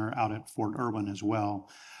Training Center out at Fort Irwin as well.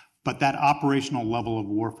 But that operational level of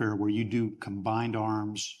warfare where you do combined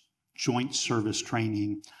arms, joint service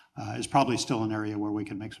training is probably still an area where we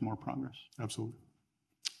can make some more progress. Absolutely.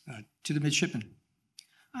 To the midshipman.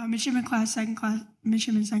 Midshipman second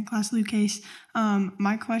class Luke Case.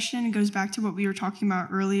 My question goes back to what we were talking about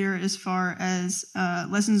earlier as far as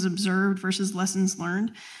lessons observed versus lessons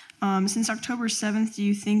learned. Since October 7th, do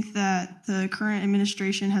you think that the current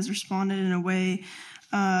administration has responded in a way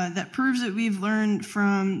that proves that we've learned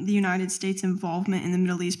from the United States involvement in the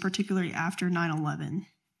Middle East, particularly after 9/11?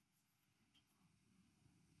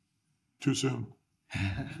 Too soon.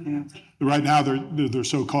 Right now, they're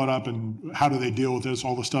so caught up in how do they deal with this,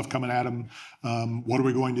 all the stuff coming at them. What are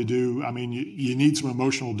we going to do? I mean, you need some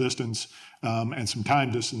emotional distance and some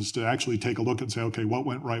time distance to actually take a look and say, okay, what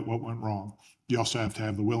went right, what went wrong? You also have to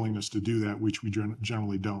have the willingness to do that, which we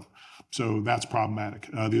generally don't. So that's problematic.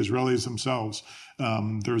 The Israelis themselves,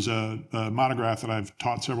 there's a monograph that I've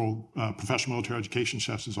taught several professional military education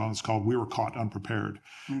sessions on. It's called "We Were Caught Unprepared."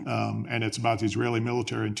 And it's about the Israeli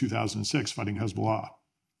military in 2006 fighting Hezbollah.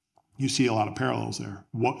 You see a lot of parallels there.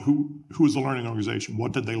 Who was the learning organization?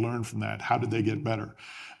 What did they learn from that? How did they get better?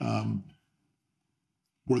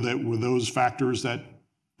 Were those factors that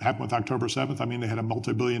happened with October 7th? I mean, they had a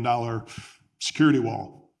multi-billion-dollar security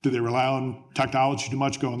wall. Did they rely on technology too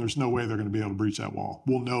much? Going, there's no way they're going to be able to breach that wall.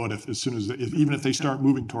 We'll know it as soon as, even if they start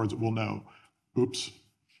moving towards it, we'll know. Oops.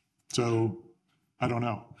 So I don't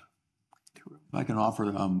know. If I can offer,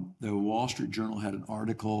 the Wall Street Journal had an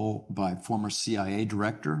article by former CIA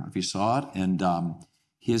director, if you saw it, and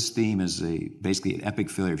his theme is basically an epic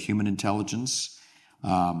failure of human intelligence.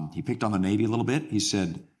 He picked on the Navy a little bit. He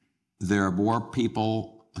said there are more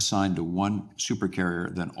people assigned to one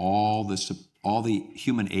supercarrier than all the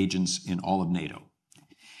human agents in all of NATO.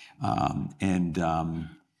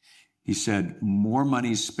 He said more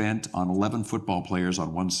money spent on 11 football players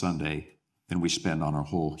on one Sunday than we spend on our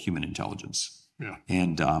whole human intelligence. Yeah.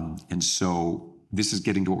 And so this is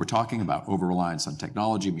getting to what we're talking about, over-reliance on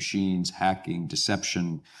technology, machines, hacking,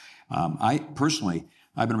 deception. I've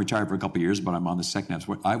been retired for a couple of years, but I'm on the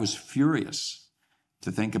SECNAV. I was furious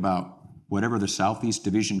to think about whatever the Southeast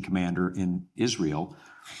Division commander in Israel,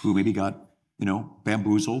 who maybe got,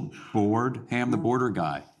 bamboozled, bored, the border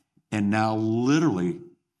guy. And now literally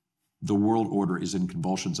the world order is in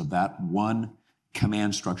convulsions of that one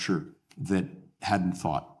command structure that hadn't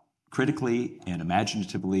thought critically and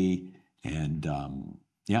imaginatively. And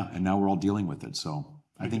and now we're all dealing with it. So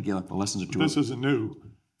I think the lessons are true. This isn't new.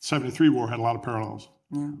 73 war had a lot of parallels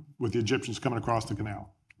with the Egyptians coming across the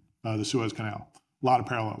canal, the Suez Canal. A lot of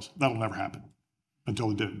parallels. That'll never happen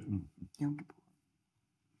until it did.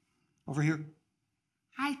 Over here.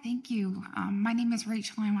 Hi, thank you. My name is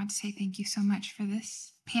Rachel. I want to say thank you so much for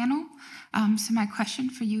this panel. So my question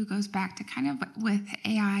for you goes back to kind of with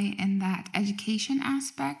AI and that education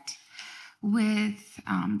aspect, with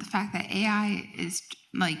the fact that AI is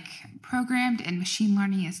like programmed and machine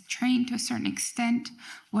learning is trained to a certain extent.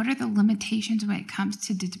 What are the limitations when it comes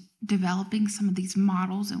to developing some of these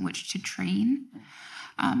models in which to train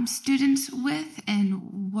students with,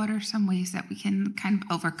 and what are some ways that we can kind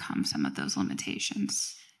of overcome some of those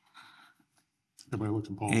limitations? Everybody looks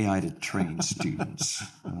at Paul. AI to train students.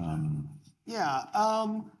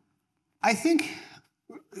 I think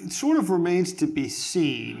it sort of remains to be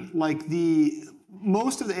seen. Like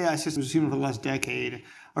most of the AI systems we've seen over the last decade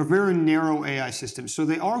are very narrow AI systems. So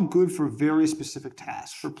they are good for very specific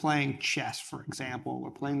tasks, for playing chess, for example,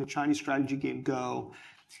 or playing the Chinese strategy game Go.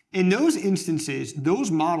 In those instances, those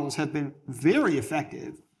models have been very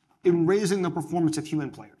effective in raising the performance of human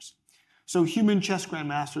players. So human chess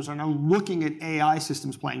grandmasters are now looking at AI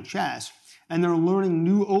systems playing chess, and they're learning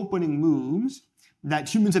new opening moves that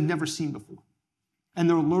humans have never seen before. And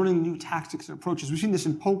they're learning new tactics and approaches. We've seen this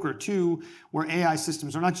in poker too, where AI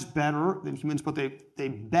systems are not just better than humans, but they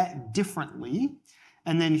bet differently.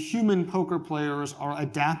 And then human poker players are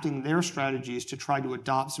adapting their strategies to try to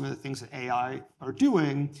adopt some of the things that AI are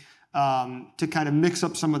doing to kind of mix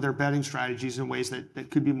up some of their betting strategies in ways that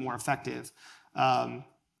could be more effective.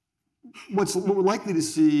 What we're likely to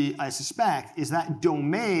see, I suspect, is that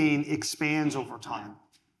domain expands over time,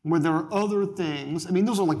 where there are other things. I mean,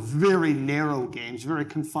 those are like very narrow games, very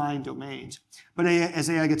confined domains. But as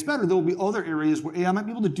AI gets better, there will be other areas where AI might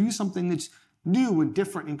be able to do something that's new and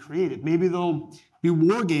different and creative. Maybe there'll be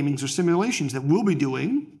war gamings or simulations that we'll be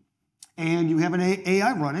doing, and you have an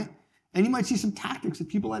AI run it, and you might see some tactics that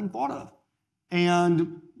people hadn't thought of.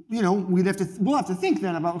 And we'll have to think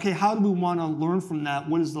then about, okay, how do we want to learn from that?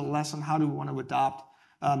 What is the lesson? How do we want to adopt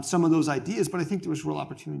some of those ideas? But I think there was real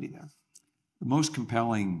opportunity there. The most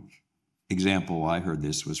compelling example I heard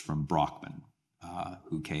this was from Brockman,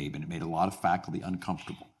 who came, and it made a lot of faculty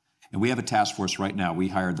uncomfortable. And we have a task force right now. We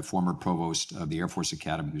hired the former provost of the Air Force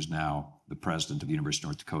Academy, who's now the president of the University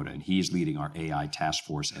of North Dakota, and he's leading our AI task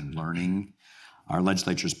force and learning. Our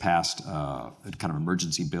legislature's passed a kind of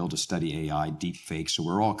emergency bill to study AI, deep fakes, so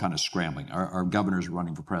we're all kind of scrambling. Our governor's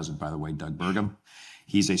running for president, by the way, Doug Burgum.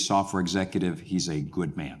 He's a software executive. He's a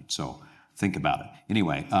good man. So Think about it.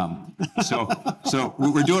 Anyway, so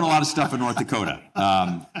we're doing a lot of stuff in North Dakota.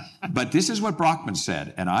 But this is what Brockman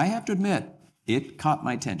said, and I have to admit, it caught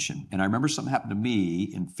my attention. And I remember something happened to me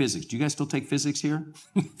in physics. Do you guys still take physics here?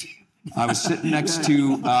 I was sitting next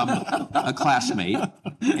to a classmate,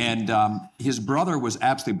 and his brother was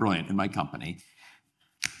absolutely brilliant in my company.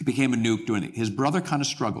 He became a nuke doing it. His brother kind of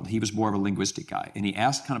struggled. He was more of a linguistic guy, and he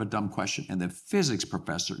asked kind of a dumb question, and the physics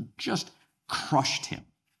professor just crushed him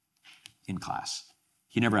in class.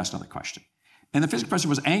 He never asked another question. And the physics professor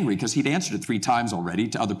was angry because he'd answered it 3 times already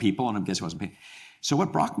to other people, and I guess he wasn't paying. So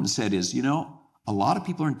what Brockman said is, you know, a lot of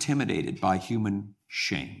people are intimidated by human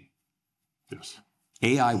shame. Yes.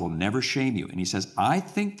 AI will never shame you. And he says, I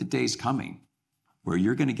think the day's coming where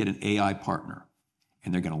you're going to get an AI partner,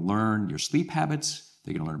 and they're going to learn your sleep habits,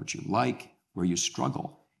 they're going to learn what you like, where you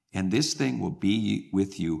struggle. And this thing will be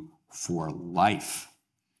with you for life.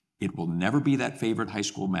 It will never be that favorite high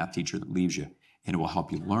school math teacher that leaves you. And it will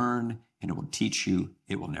help you learn, and it will teach you.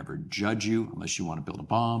 It will never judge you unless you want to build a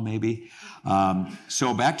bomb, maybe.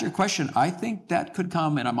 So back to your question, I think that could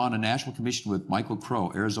come, and I'm on a national commission with Michael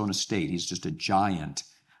Crow, Arizona State. He's just a giant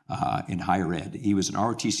in higher ed. He was an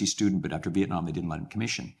ROTC student, but after Vietnam, they didn't let him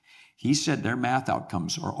commission. He said their math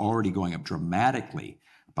outcomes are already going up dramatically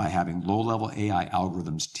by having low-level AI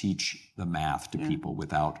algorithms teach the math to people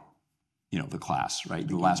without, you know, the class, right?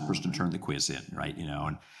 The last person to turn the quiz in, right? You know,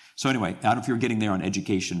 and so anyway, I don't know if you're getting there on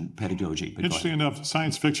education pedagogy. But interesting enough,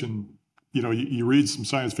 science fiction, you know, you read some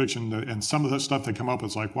science fiction and some of the stuff that come up,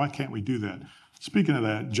 it's like, why can't we do that? Speaking of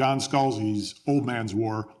that, John Scalzi's Old Man's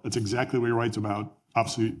War, that's exactly what he writes about,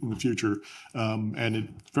 obviously, in the future. And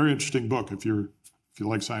it's a very interesting book if you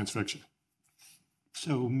like science fiction.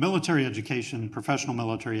 So military education, professional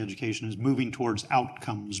military education is moving towards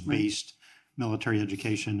outcomes-based military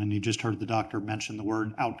education. And you just heard the doctor mention the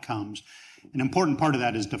word outcomes. An important part of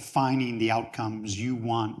that is defining the outcomes you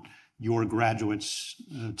want your graduates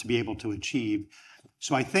to be able to achieve.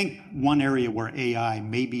 So I think one area where AI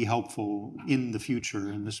may be helpful in the future,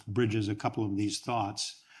 and this bridges a couple of these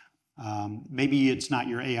thoughts, maybe it's not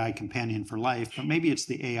your AI companion for life, but maybe it's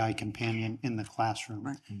the AI companion in the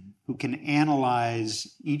classroom who can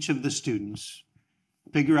analyze each of the students,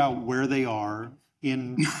 figure out where they are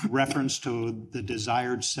in reference to the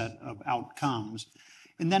desired set of outcomes,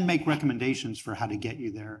 and then make recommendations for how to get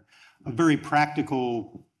you there. A very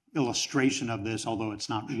practical illustration of this, although it's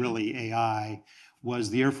not really AI,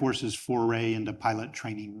 was the Air Force's foray into pilot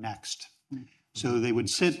training next. So they would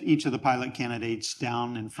sit each of the pilot candidates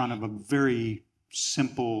down in front of a very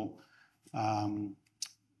simple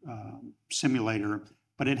simulator,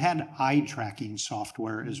 but it had eye tracking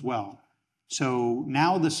software as well. So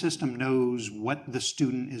now the system knows what the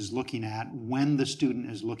student is looking at, when the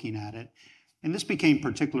student is looking at it. And this became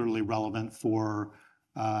particularly relevant for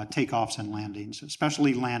takeoffs and landings,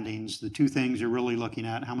 especially landings. The 2 things you're really looking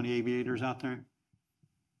at, how many aviators out there?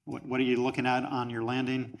 What are you looking at on your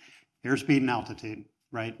landing? Airspeed and altitude,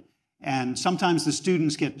 right? And sometimes the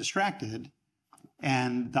students get distracted,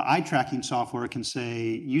 and the eye tracking software can say,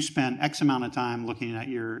 you spent X amount of time looking at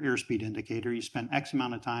your airspeed indicator, you spent X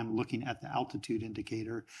amount of time looking at the altitude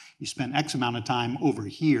indicator, you spent X amount of time over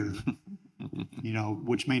here, you know,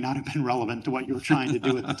 which may not have been relevant to what you were trying to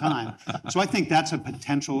do at the time. So I think that's a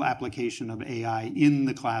potential application of AI in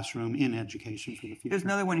the classroom, in education for the future. There's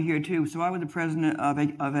another one here too. So I was the president of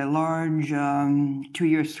a large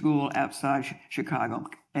 2-year school outside Chicago,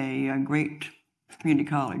 a great community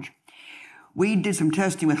college. We did some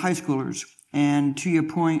testing with high schoolers, and to your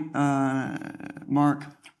point, Mark,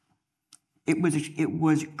 it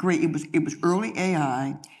was great. It was early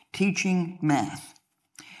AI teaching math.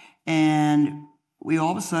 And we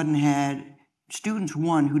all of a sudden had students,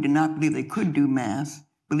 one, who did not believe they could do math,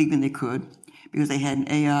 believing they could, because they had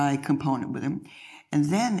an AI component with them. And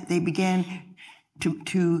then they began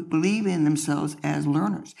to believe in themselves as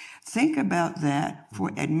learners. Think about that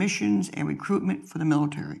for admissions and recruitment for the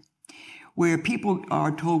military, where people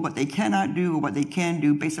are told what they cannot do or what they can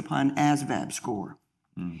do based upon ASVAB score.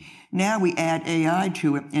 Now we add AI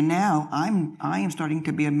to it, and now I am starting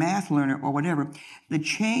to be a math learner or whatever. The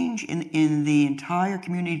change in the entire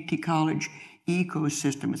community college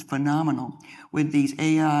ecosystem is phenomenal with these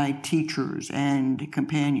AI teachers and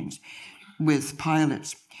companions, with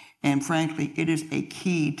pilots. And frankly, it is a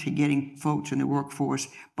key to getting folks in the workforce,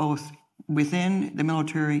 both within the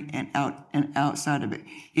military and outside of it.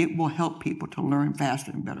 It will help people to learn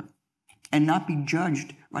faster and better, and not be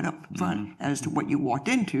judged right up front as to what you walked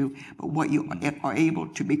into, but what you are able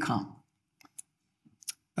to become.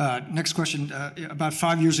 Next question. About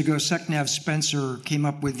 5 years ago, SECNAV Spencer came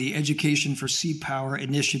up with the Education for Sea Power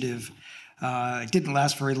initiative. It didn't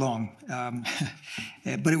last very long,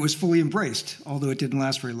 but it was fully embraced, although it didn't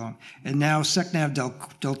last very long. And now SECNAV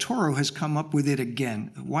del Toro has come up with it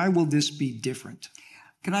again. Why will this be different?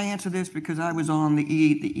 Can I answer this? Because I was on the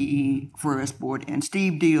EE4S board, and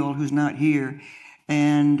Steve Deal, who's not here,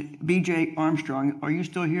 and BJ Armstrong, are you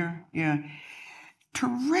still here? Yeah.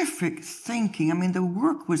 Terrific thinking. I mean, the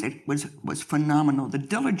work was phenomenal. The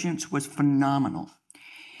diligence was phenomenal.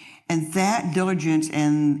 And that diligence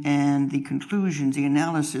and the conclusions, the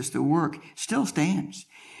analysis, the work still stands.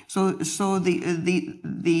 So the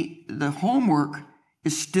homework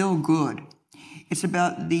is still good. It's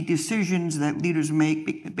about the decisions that leaders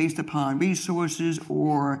make based upon resources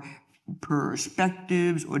or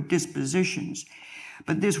perspectives or dispositions.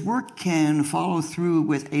 But this work can follow through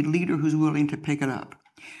with a leader who's willing to pick it up.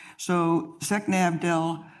 So SECNAV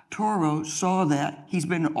del Toro saw that. He's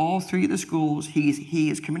been in all three of the schools. He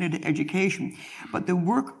is committed to education. But the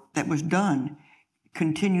work that was done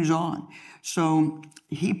continues on. So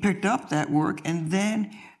he picked up that work and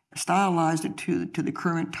then stylized it to the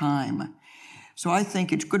current time. So I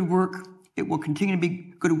think it's good work. It will continue to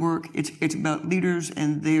be good work. It's about leaders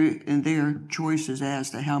and their choices as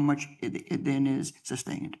to how much it then is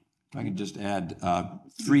sustained. If I can just add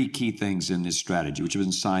 3 key things in this strategy, which have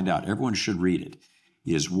been signed out. Everyone should read it.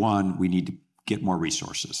 Is one, we need to get more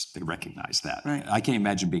resources. They recognize that. Right. I can't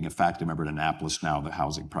imagine being a faculty member at Annapolis now, the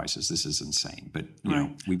housing prices. This is insane. But you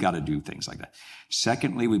know, we've got to do things like that.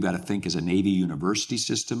 Secondly, we've got to think as a Navy university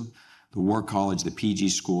system. The War College, the PG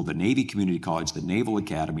School, the Navy Community College, the Naval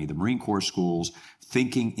Academy, the Marine Corps schools,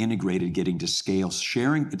 thinking integrated, getting to scale,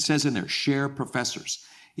 sharing. It says in there, share professors.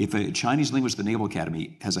 If a Chinese linguist at the Naval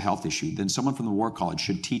Academy has a health issue, then someone from the War College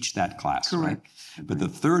should teach that class. Correct. Right? But the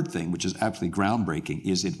third thing, which is absolutely groundbreaking,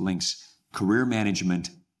 is it links career management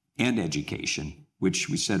and education, which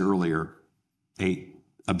we said earlier, a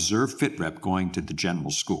observed fit rep going to the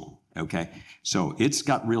general school. Okay, so it's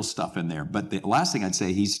got real stuff in there. But the last thing I'd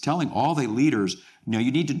say, he's telling all the leaders, no,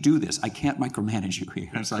 you need to do this. I can't micromanage you here.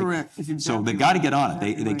 It's like, correct. Exactly so they got to get on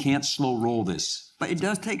it. They can't slow roll this. But it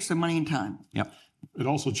does take some money and time. Yep. It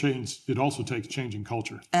also takes changing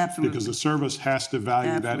culture. Absolutely. Because the service has to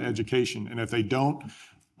value that education. And if they don't,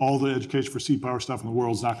 all the education for sea power stuff in the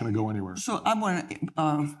world is not going to go anywhere. So I want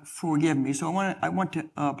to, forgive me, so I want to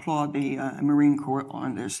applaud the Marine Corps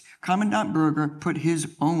on this. Commandant Berger put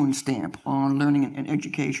his own stamp on learning and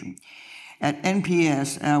education. At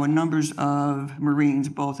NPS, our numbers of Marines,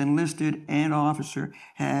 both enlisted and officer,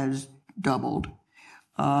 has doubled.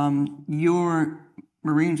 Your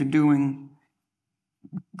Marines are doing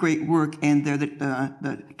great work, and they're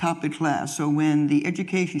the top of the class. So when the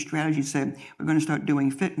education strategy said we're going to start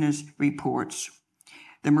doing fitness reports,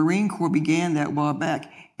 the Marine Corps began that a while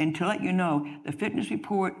back. And to let you know, the fitness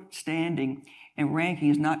report standing and ranking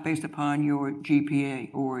is not based upon your GPA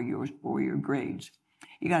or your grades.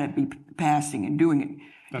 You got to be passing and doing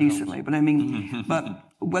it decently. But I mean, but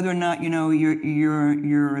whether or not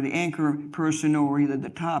you're the anchor person or you're the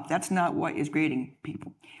top, that's not what is grading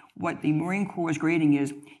people. What the Marine Corps is grading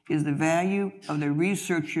is the value of the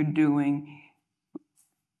research you're doing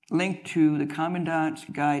linked to the Commandant's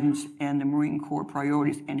guidance and the Marine Corps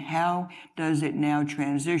priorities, and how does it now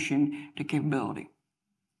transition to capability.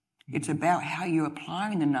 It's about how you're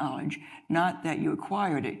applying the knowledge, not that you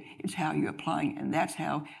acquired it. It's how you're applying it, and that's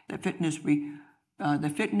how the fitness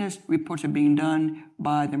reports are being done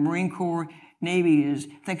by the Marine Corps. Navy is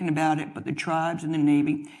thinking about it, but the tribes in the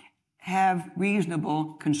Navy have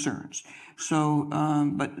reasonable concerns. So,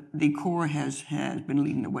 but the Corps has been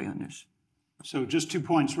leading the way on this. So just 2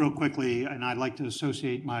 points real quickly, and I'd like to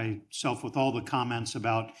associate myself with all the comments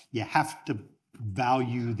about you have to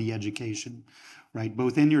value the education, right?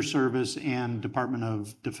 Both in your service and Department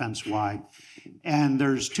of Defense wide. And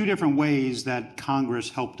there's 2 different ways that Congress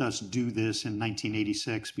helped us do this in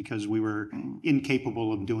 1986 because we were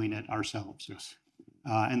incapable of doing it ourselves. Yes.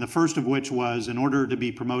 And the first of which was, in order to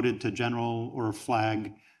be promoted to general or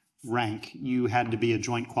flag rank, you had to be a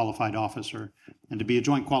joint qualified officer. And to be a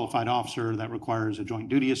joint qualified officer, that requires a joint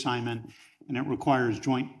duty assignment, and it requires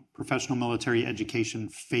joint professional military education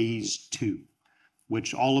phase 2,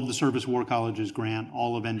 which all of the service war colleges grant,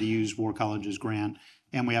 all of NDU's war colleges grant,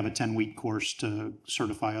 and we have a 10-week course to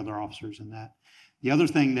certify other officers in that. The other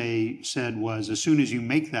thing they said was, as soon as you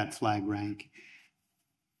make that flag rank,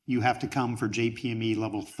 you have to come for JPME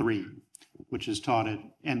level 3, which is taught at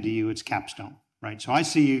NDU. It's capstone, right? So I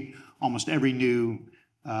see almost every new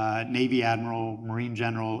Navy Admiral, Marine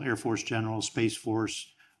General, Air Force General, Space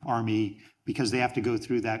Force, Army, because they have to go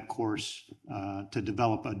through that course to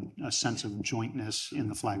develop a sense of jointness in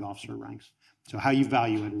the flag officer ranks. So how you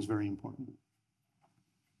value it is very important.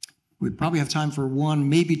 We probably have time for one,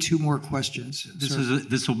 maybe two more questions.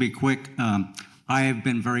 This will be quick. I have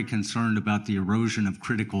been very concerned about the erosion of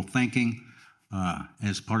critical thinking.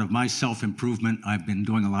 As part of my self-improvement, I've been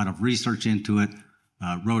doing a lot of research into it.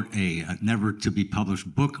 Wrote a never to be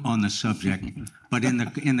published book on the subject. But in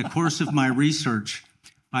the course of my research,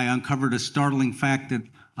 I uncovered a startling fact that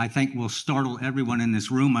I think will startle everyone in this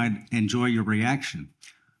room. I'd enjoy your reaction.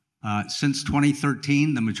 Since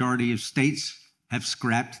 2013, the majority of states have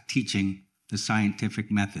scrapped teaching the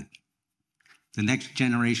scientific method. The next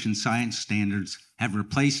generation science standards have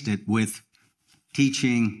replaced it with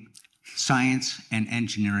teaching science and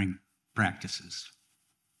engineering practices.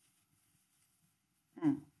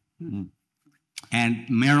 Mm-hmm. And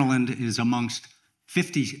Maryland is amongst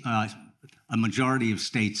 50, a majority of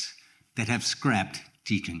states that have scrapped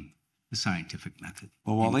teaching the scientific method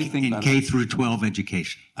in K through 12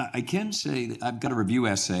 education. I can say that I've got a review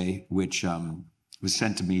essay which was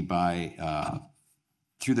sent to me by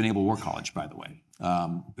through the Naval War College, by the way.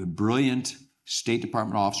 A brilliant State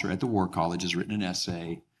Department officer at the War College has written an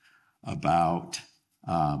essay about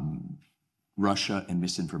Russia and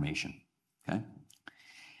misinformation. Okay,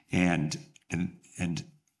 and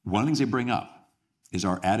one of the things they bring up is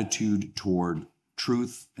our attitude toward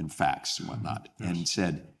truth and facts and whatnot, and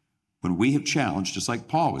said, when we have challenged, just like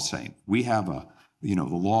Paul was saying, we have the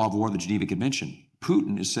law of war, the Geneva Convention.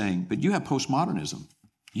 Putin is saying, but you have postmodernism.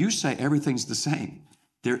 You say everything's the same.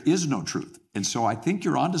 There is no truth. And so I think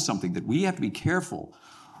you're onto something, that we have to be careful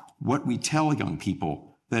what we tell young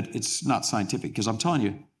people, that it's not scientific. Because I'm telling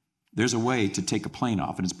you, there's a way to take a plane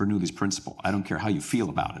off, and it's Bernoulli's principle. I don't care how you feel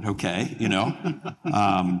about it, okay?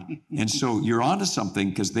 And so you're onto something,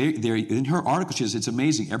 because they in her article, she says, it's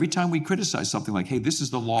amazing. Every time we criticize something like, hey, this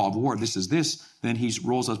is the law of war, this is this, then he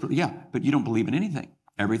rolls us, yeah, but you don't believe in anything.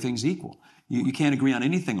 Everything's equal. You can't agree on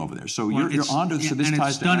anything over there. So you're onto, so this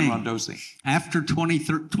ties to Rondeau's thing. After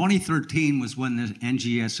 2013 was when the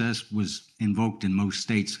NGSS was invoked in most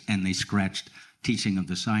states, and they scratched teaching of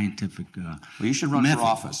the scientific well, you should run for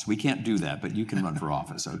office. We can't do that, but you can run for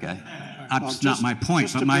office, okay? That's not my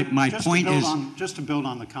point, but my point is... Just to build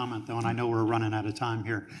on the comment, though, and I know we're running out of time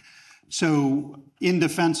here. So in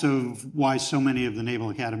defense of why so many of the Naval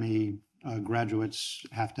Academy graduates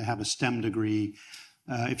have to have a STEM degree,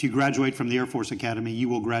 if you graduate from the Air Force Academy, you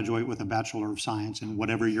will graduate with a Bachelor of Science in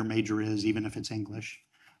whatever your major is, even if it's English.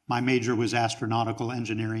 My major was astronautical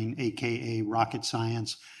engineering, AKA rocket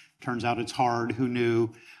science. Turns out it's hard, who knew?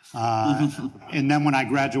 And then when I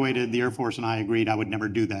graduated, the Air Force and I agreed I would never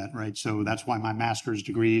do that, right? So that's why my master's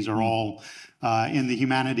degrees are all in the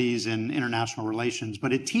humanities and international relations.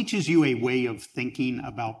 But it teaches you a way of thinking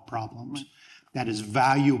about problems that is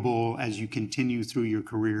valuable as you continue through your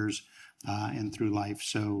careers and through life.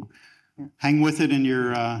 So hang with it in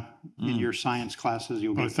your science classes.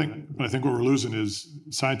 You'll get But I think what we're losing is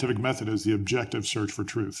scientific method is the objective search for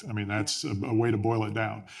truth. I mean, that's a way to boil it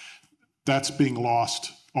down. That's being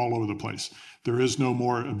lost all over the place. There is no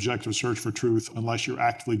more objective search for truth unless you're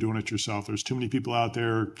actively doing it yourself. There's too many people out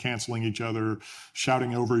there canceling each other,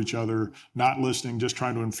 shouting over each other, not listening, just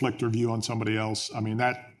trying to inflict their view on somebody else. I mean,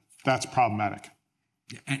 that's problematic.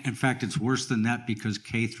 In fact, it's worse than that, because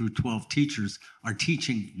K through 12 teachers are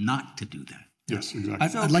teaching not to do that. Yes,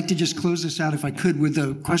 exactly. I'd like to just close this out, if I could, with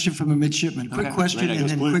a question from a midshipman. Quick question and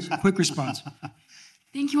then quick response.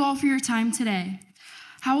 Thank you all for your time today.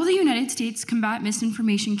 How will the United States combat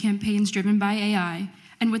misinformation campaigns driven by AI?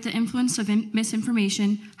 And with the influence of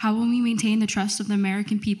misinformation, how will we maintain the trust of the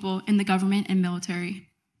American people in the government and military?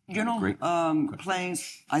 General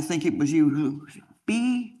Plehn, I think it was you who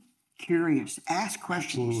be curious, ask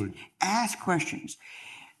questions. Absolutely. Ask questions.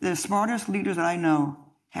 The smartest leaders that I know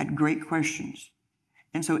had great questions.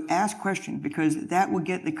 And so ask questions, because that will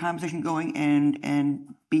get the conversation going,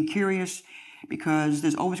 and be curious, because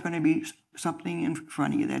there's always going to be something in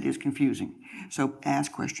front of you that is confusing. So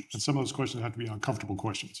ask questions. And some of those questions have to be uncomfortable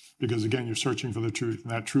questions, because again, you're searching for the truth,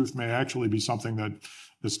 and that truth may actually be something that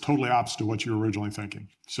is totally opposite to what you were originally thinking.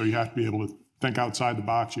 So you have to be able to think outside the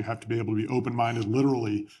box. You have to be able to be open-minded,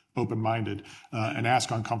 literally open-minded, and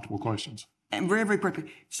ask uncomfortable questions. And very, very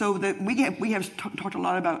quickly. So that we have talked a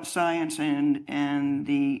lot about science and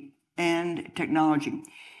technology.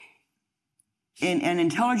 An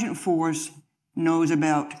intelligent force knows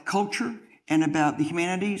about culture and about the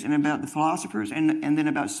humanities and about the philosophers and then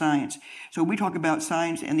about science. So we talk about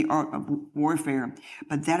science and the art of warfare,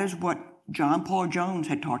 but that is what John Paul Jones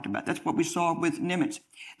had talked about. That's what we saw with Nimitz.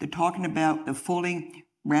 They're talking about the fully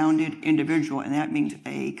rounded individual, and that means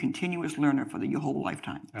a continuous learner for the whole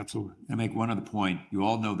lifetime. Absolutely. And make one other point. You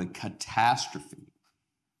all know the catastrophe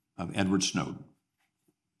of Edward Snowden.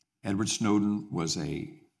 Edward Snowden was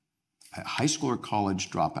a a high school or college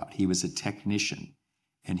dropout. He was a technician,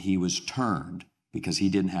 and he was turned because he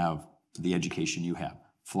didn't have the education you have.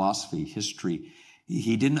 Philosophy, history.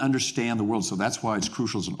 He didn't understand the world, so that's why it's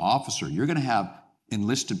crucial as an officer. You're going to have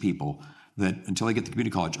enlisted people that, until they get to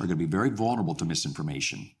community college, are going to be very vulnerable to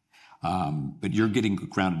misinformation. But you're getting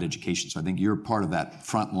grounded education, so I think you're part of that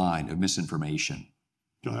front line of misinformation.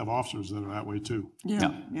 You'll have officers that are that way too.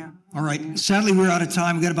 Yeah. All right. Sadly, we're out of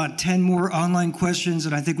time. We've got about 10 more online questions,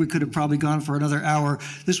 and I think we could have probably gone for another hour.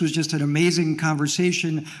 This was just an amazing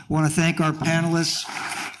conversation. I want to thank our panelists.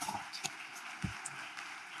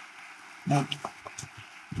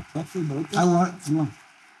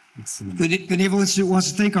 The Naval Institute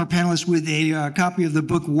wants to thank our panelists with a copy of the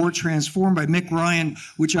book War Transformed by Mick Ryan,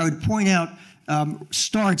 which I would point out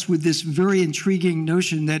starts with this very intriguing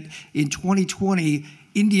notion that in 2020,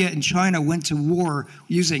 India and China went to war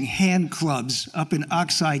using hand clubs up in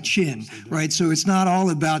Aksai Chin, right? So it's not all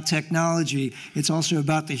about technology. It's also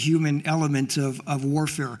about the human element of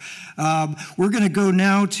warfare. We're going to go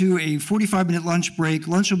now to a 45-minute lunch break.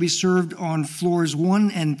 Lunch will be served on floors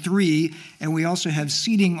 1 and 3, and we also have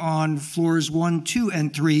seating on floors 1, 2,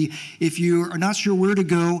 and 3. If you are not sure where to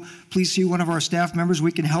go, please see one of our staff members.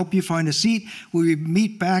 We can help you find a seat. We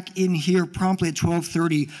meet back in here promptly at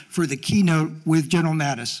 12:30 for the keynote with General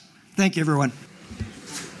Mattis. Thank you, everyone.